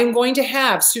week, I am going to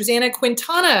have Susanna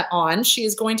Quintana on. She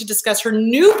is going to discuss her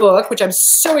new book, which I'm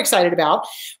so excited about.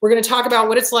 We're going to talk about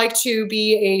what it's like to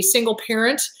be a single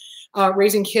parent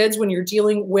raising kids when you're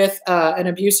dealing with an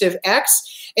abusive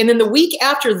ex. And then the week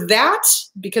after that,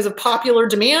 because of popular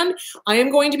demand, I am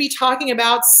going to be talking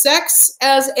about sex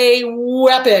as a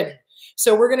weapon.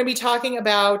 So we're going to be talking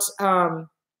about how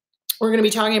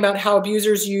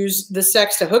abusers use the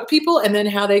sex to hook people and then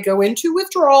how they go into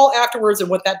withdrawal afterwards and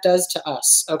what that does to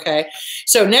us. Okay.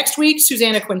 So next week,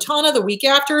 Susanna Quintana. The week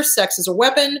after, sex as a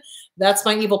weapon. That's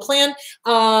my evil plan.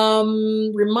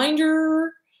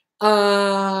 Reminder.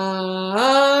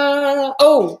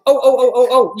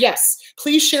 Yes.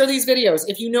 Please share these videos.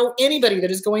 If you know anybody that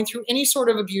is going through any sort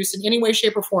of abuse in any way,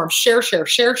 shape, or form, share.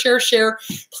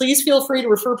 Please feel free to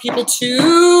refer people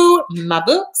to my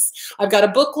books. I've got a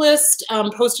book list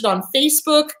posted on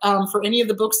Facebook for any of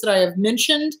the books that I have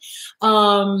mentioned.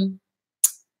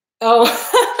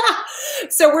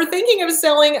 So we're thinking of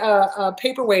selling a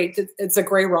paperweight. It's a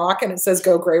gray rock and it says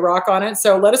Go Gray Rock on it.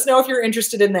 So let us know if you're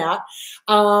interested in that.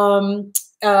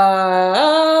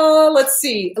 Let's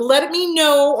see. Let me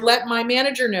know. Let my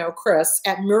manager know, Chris,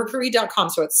 at Mercury.com.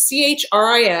 So it's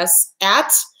CHRIS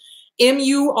at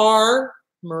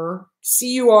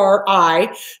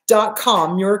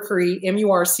MURCURI.com, Mercury,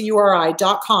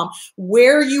 MURCURI.com,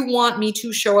 where you want me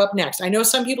to show up next. I know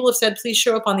some people have said, please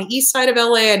show up on the east side of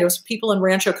LA. I know some people in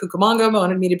Rancho Cucamonga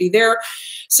wanted me to be there.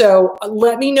 So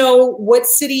let me know what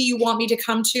city you want me to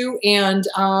come to. And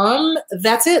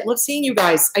that's it. Love seeing you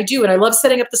guys. I do. And I love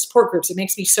setting up the support groups. It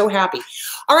makes me so happy.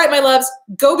 All right, my loves,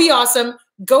 go be awesome.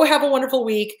 Go have a wonderful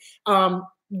week.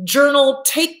 Journal,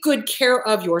 take good care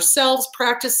of yourselves,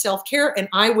 practice self-care, and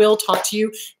I will talk to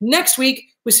you next week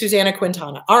with Susanna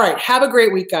Quintana. All right, have a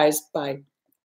great week, guys. Bye.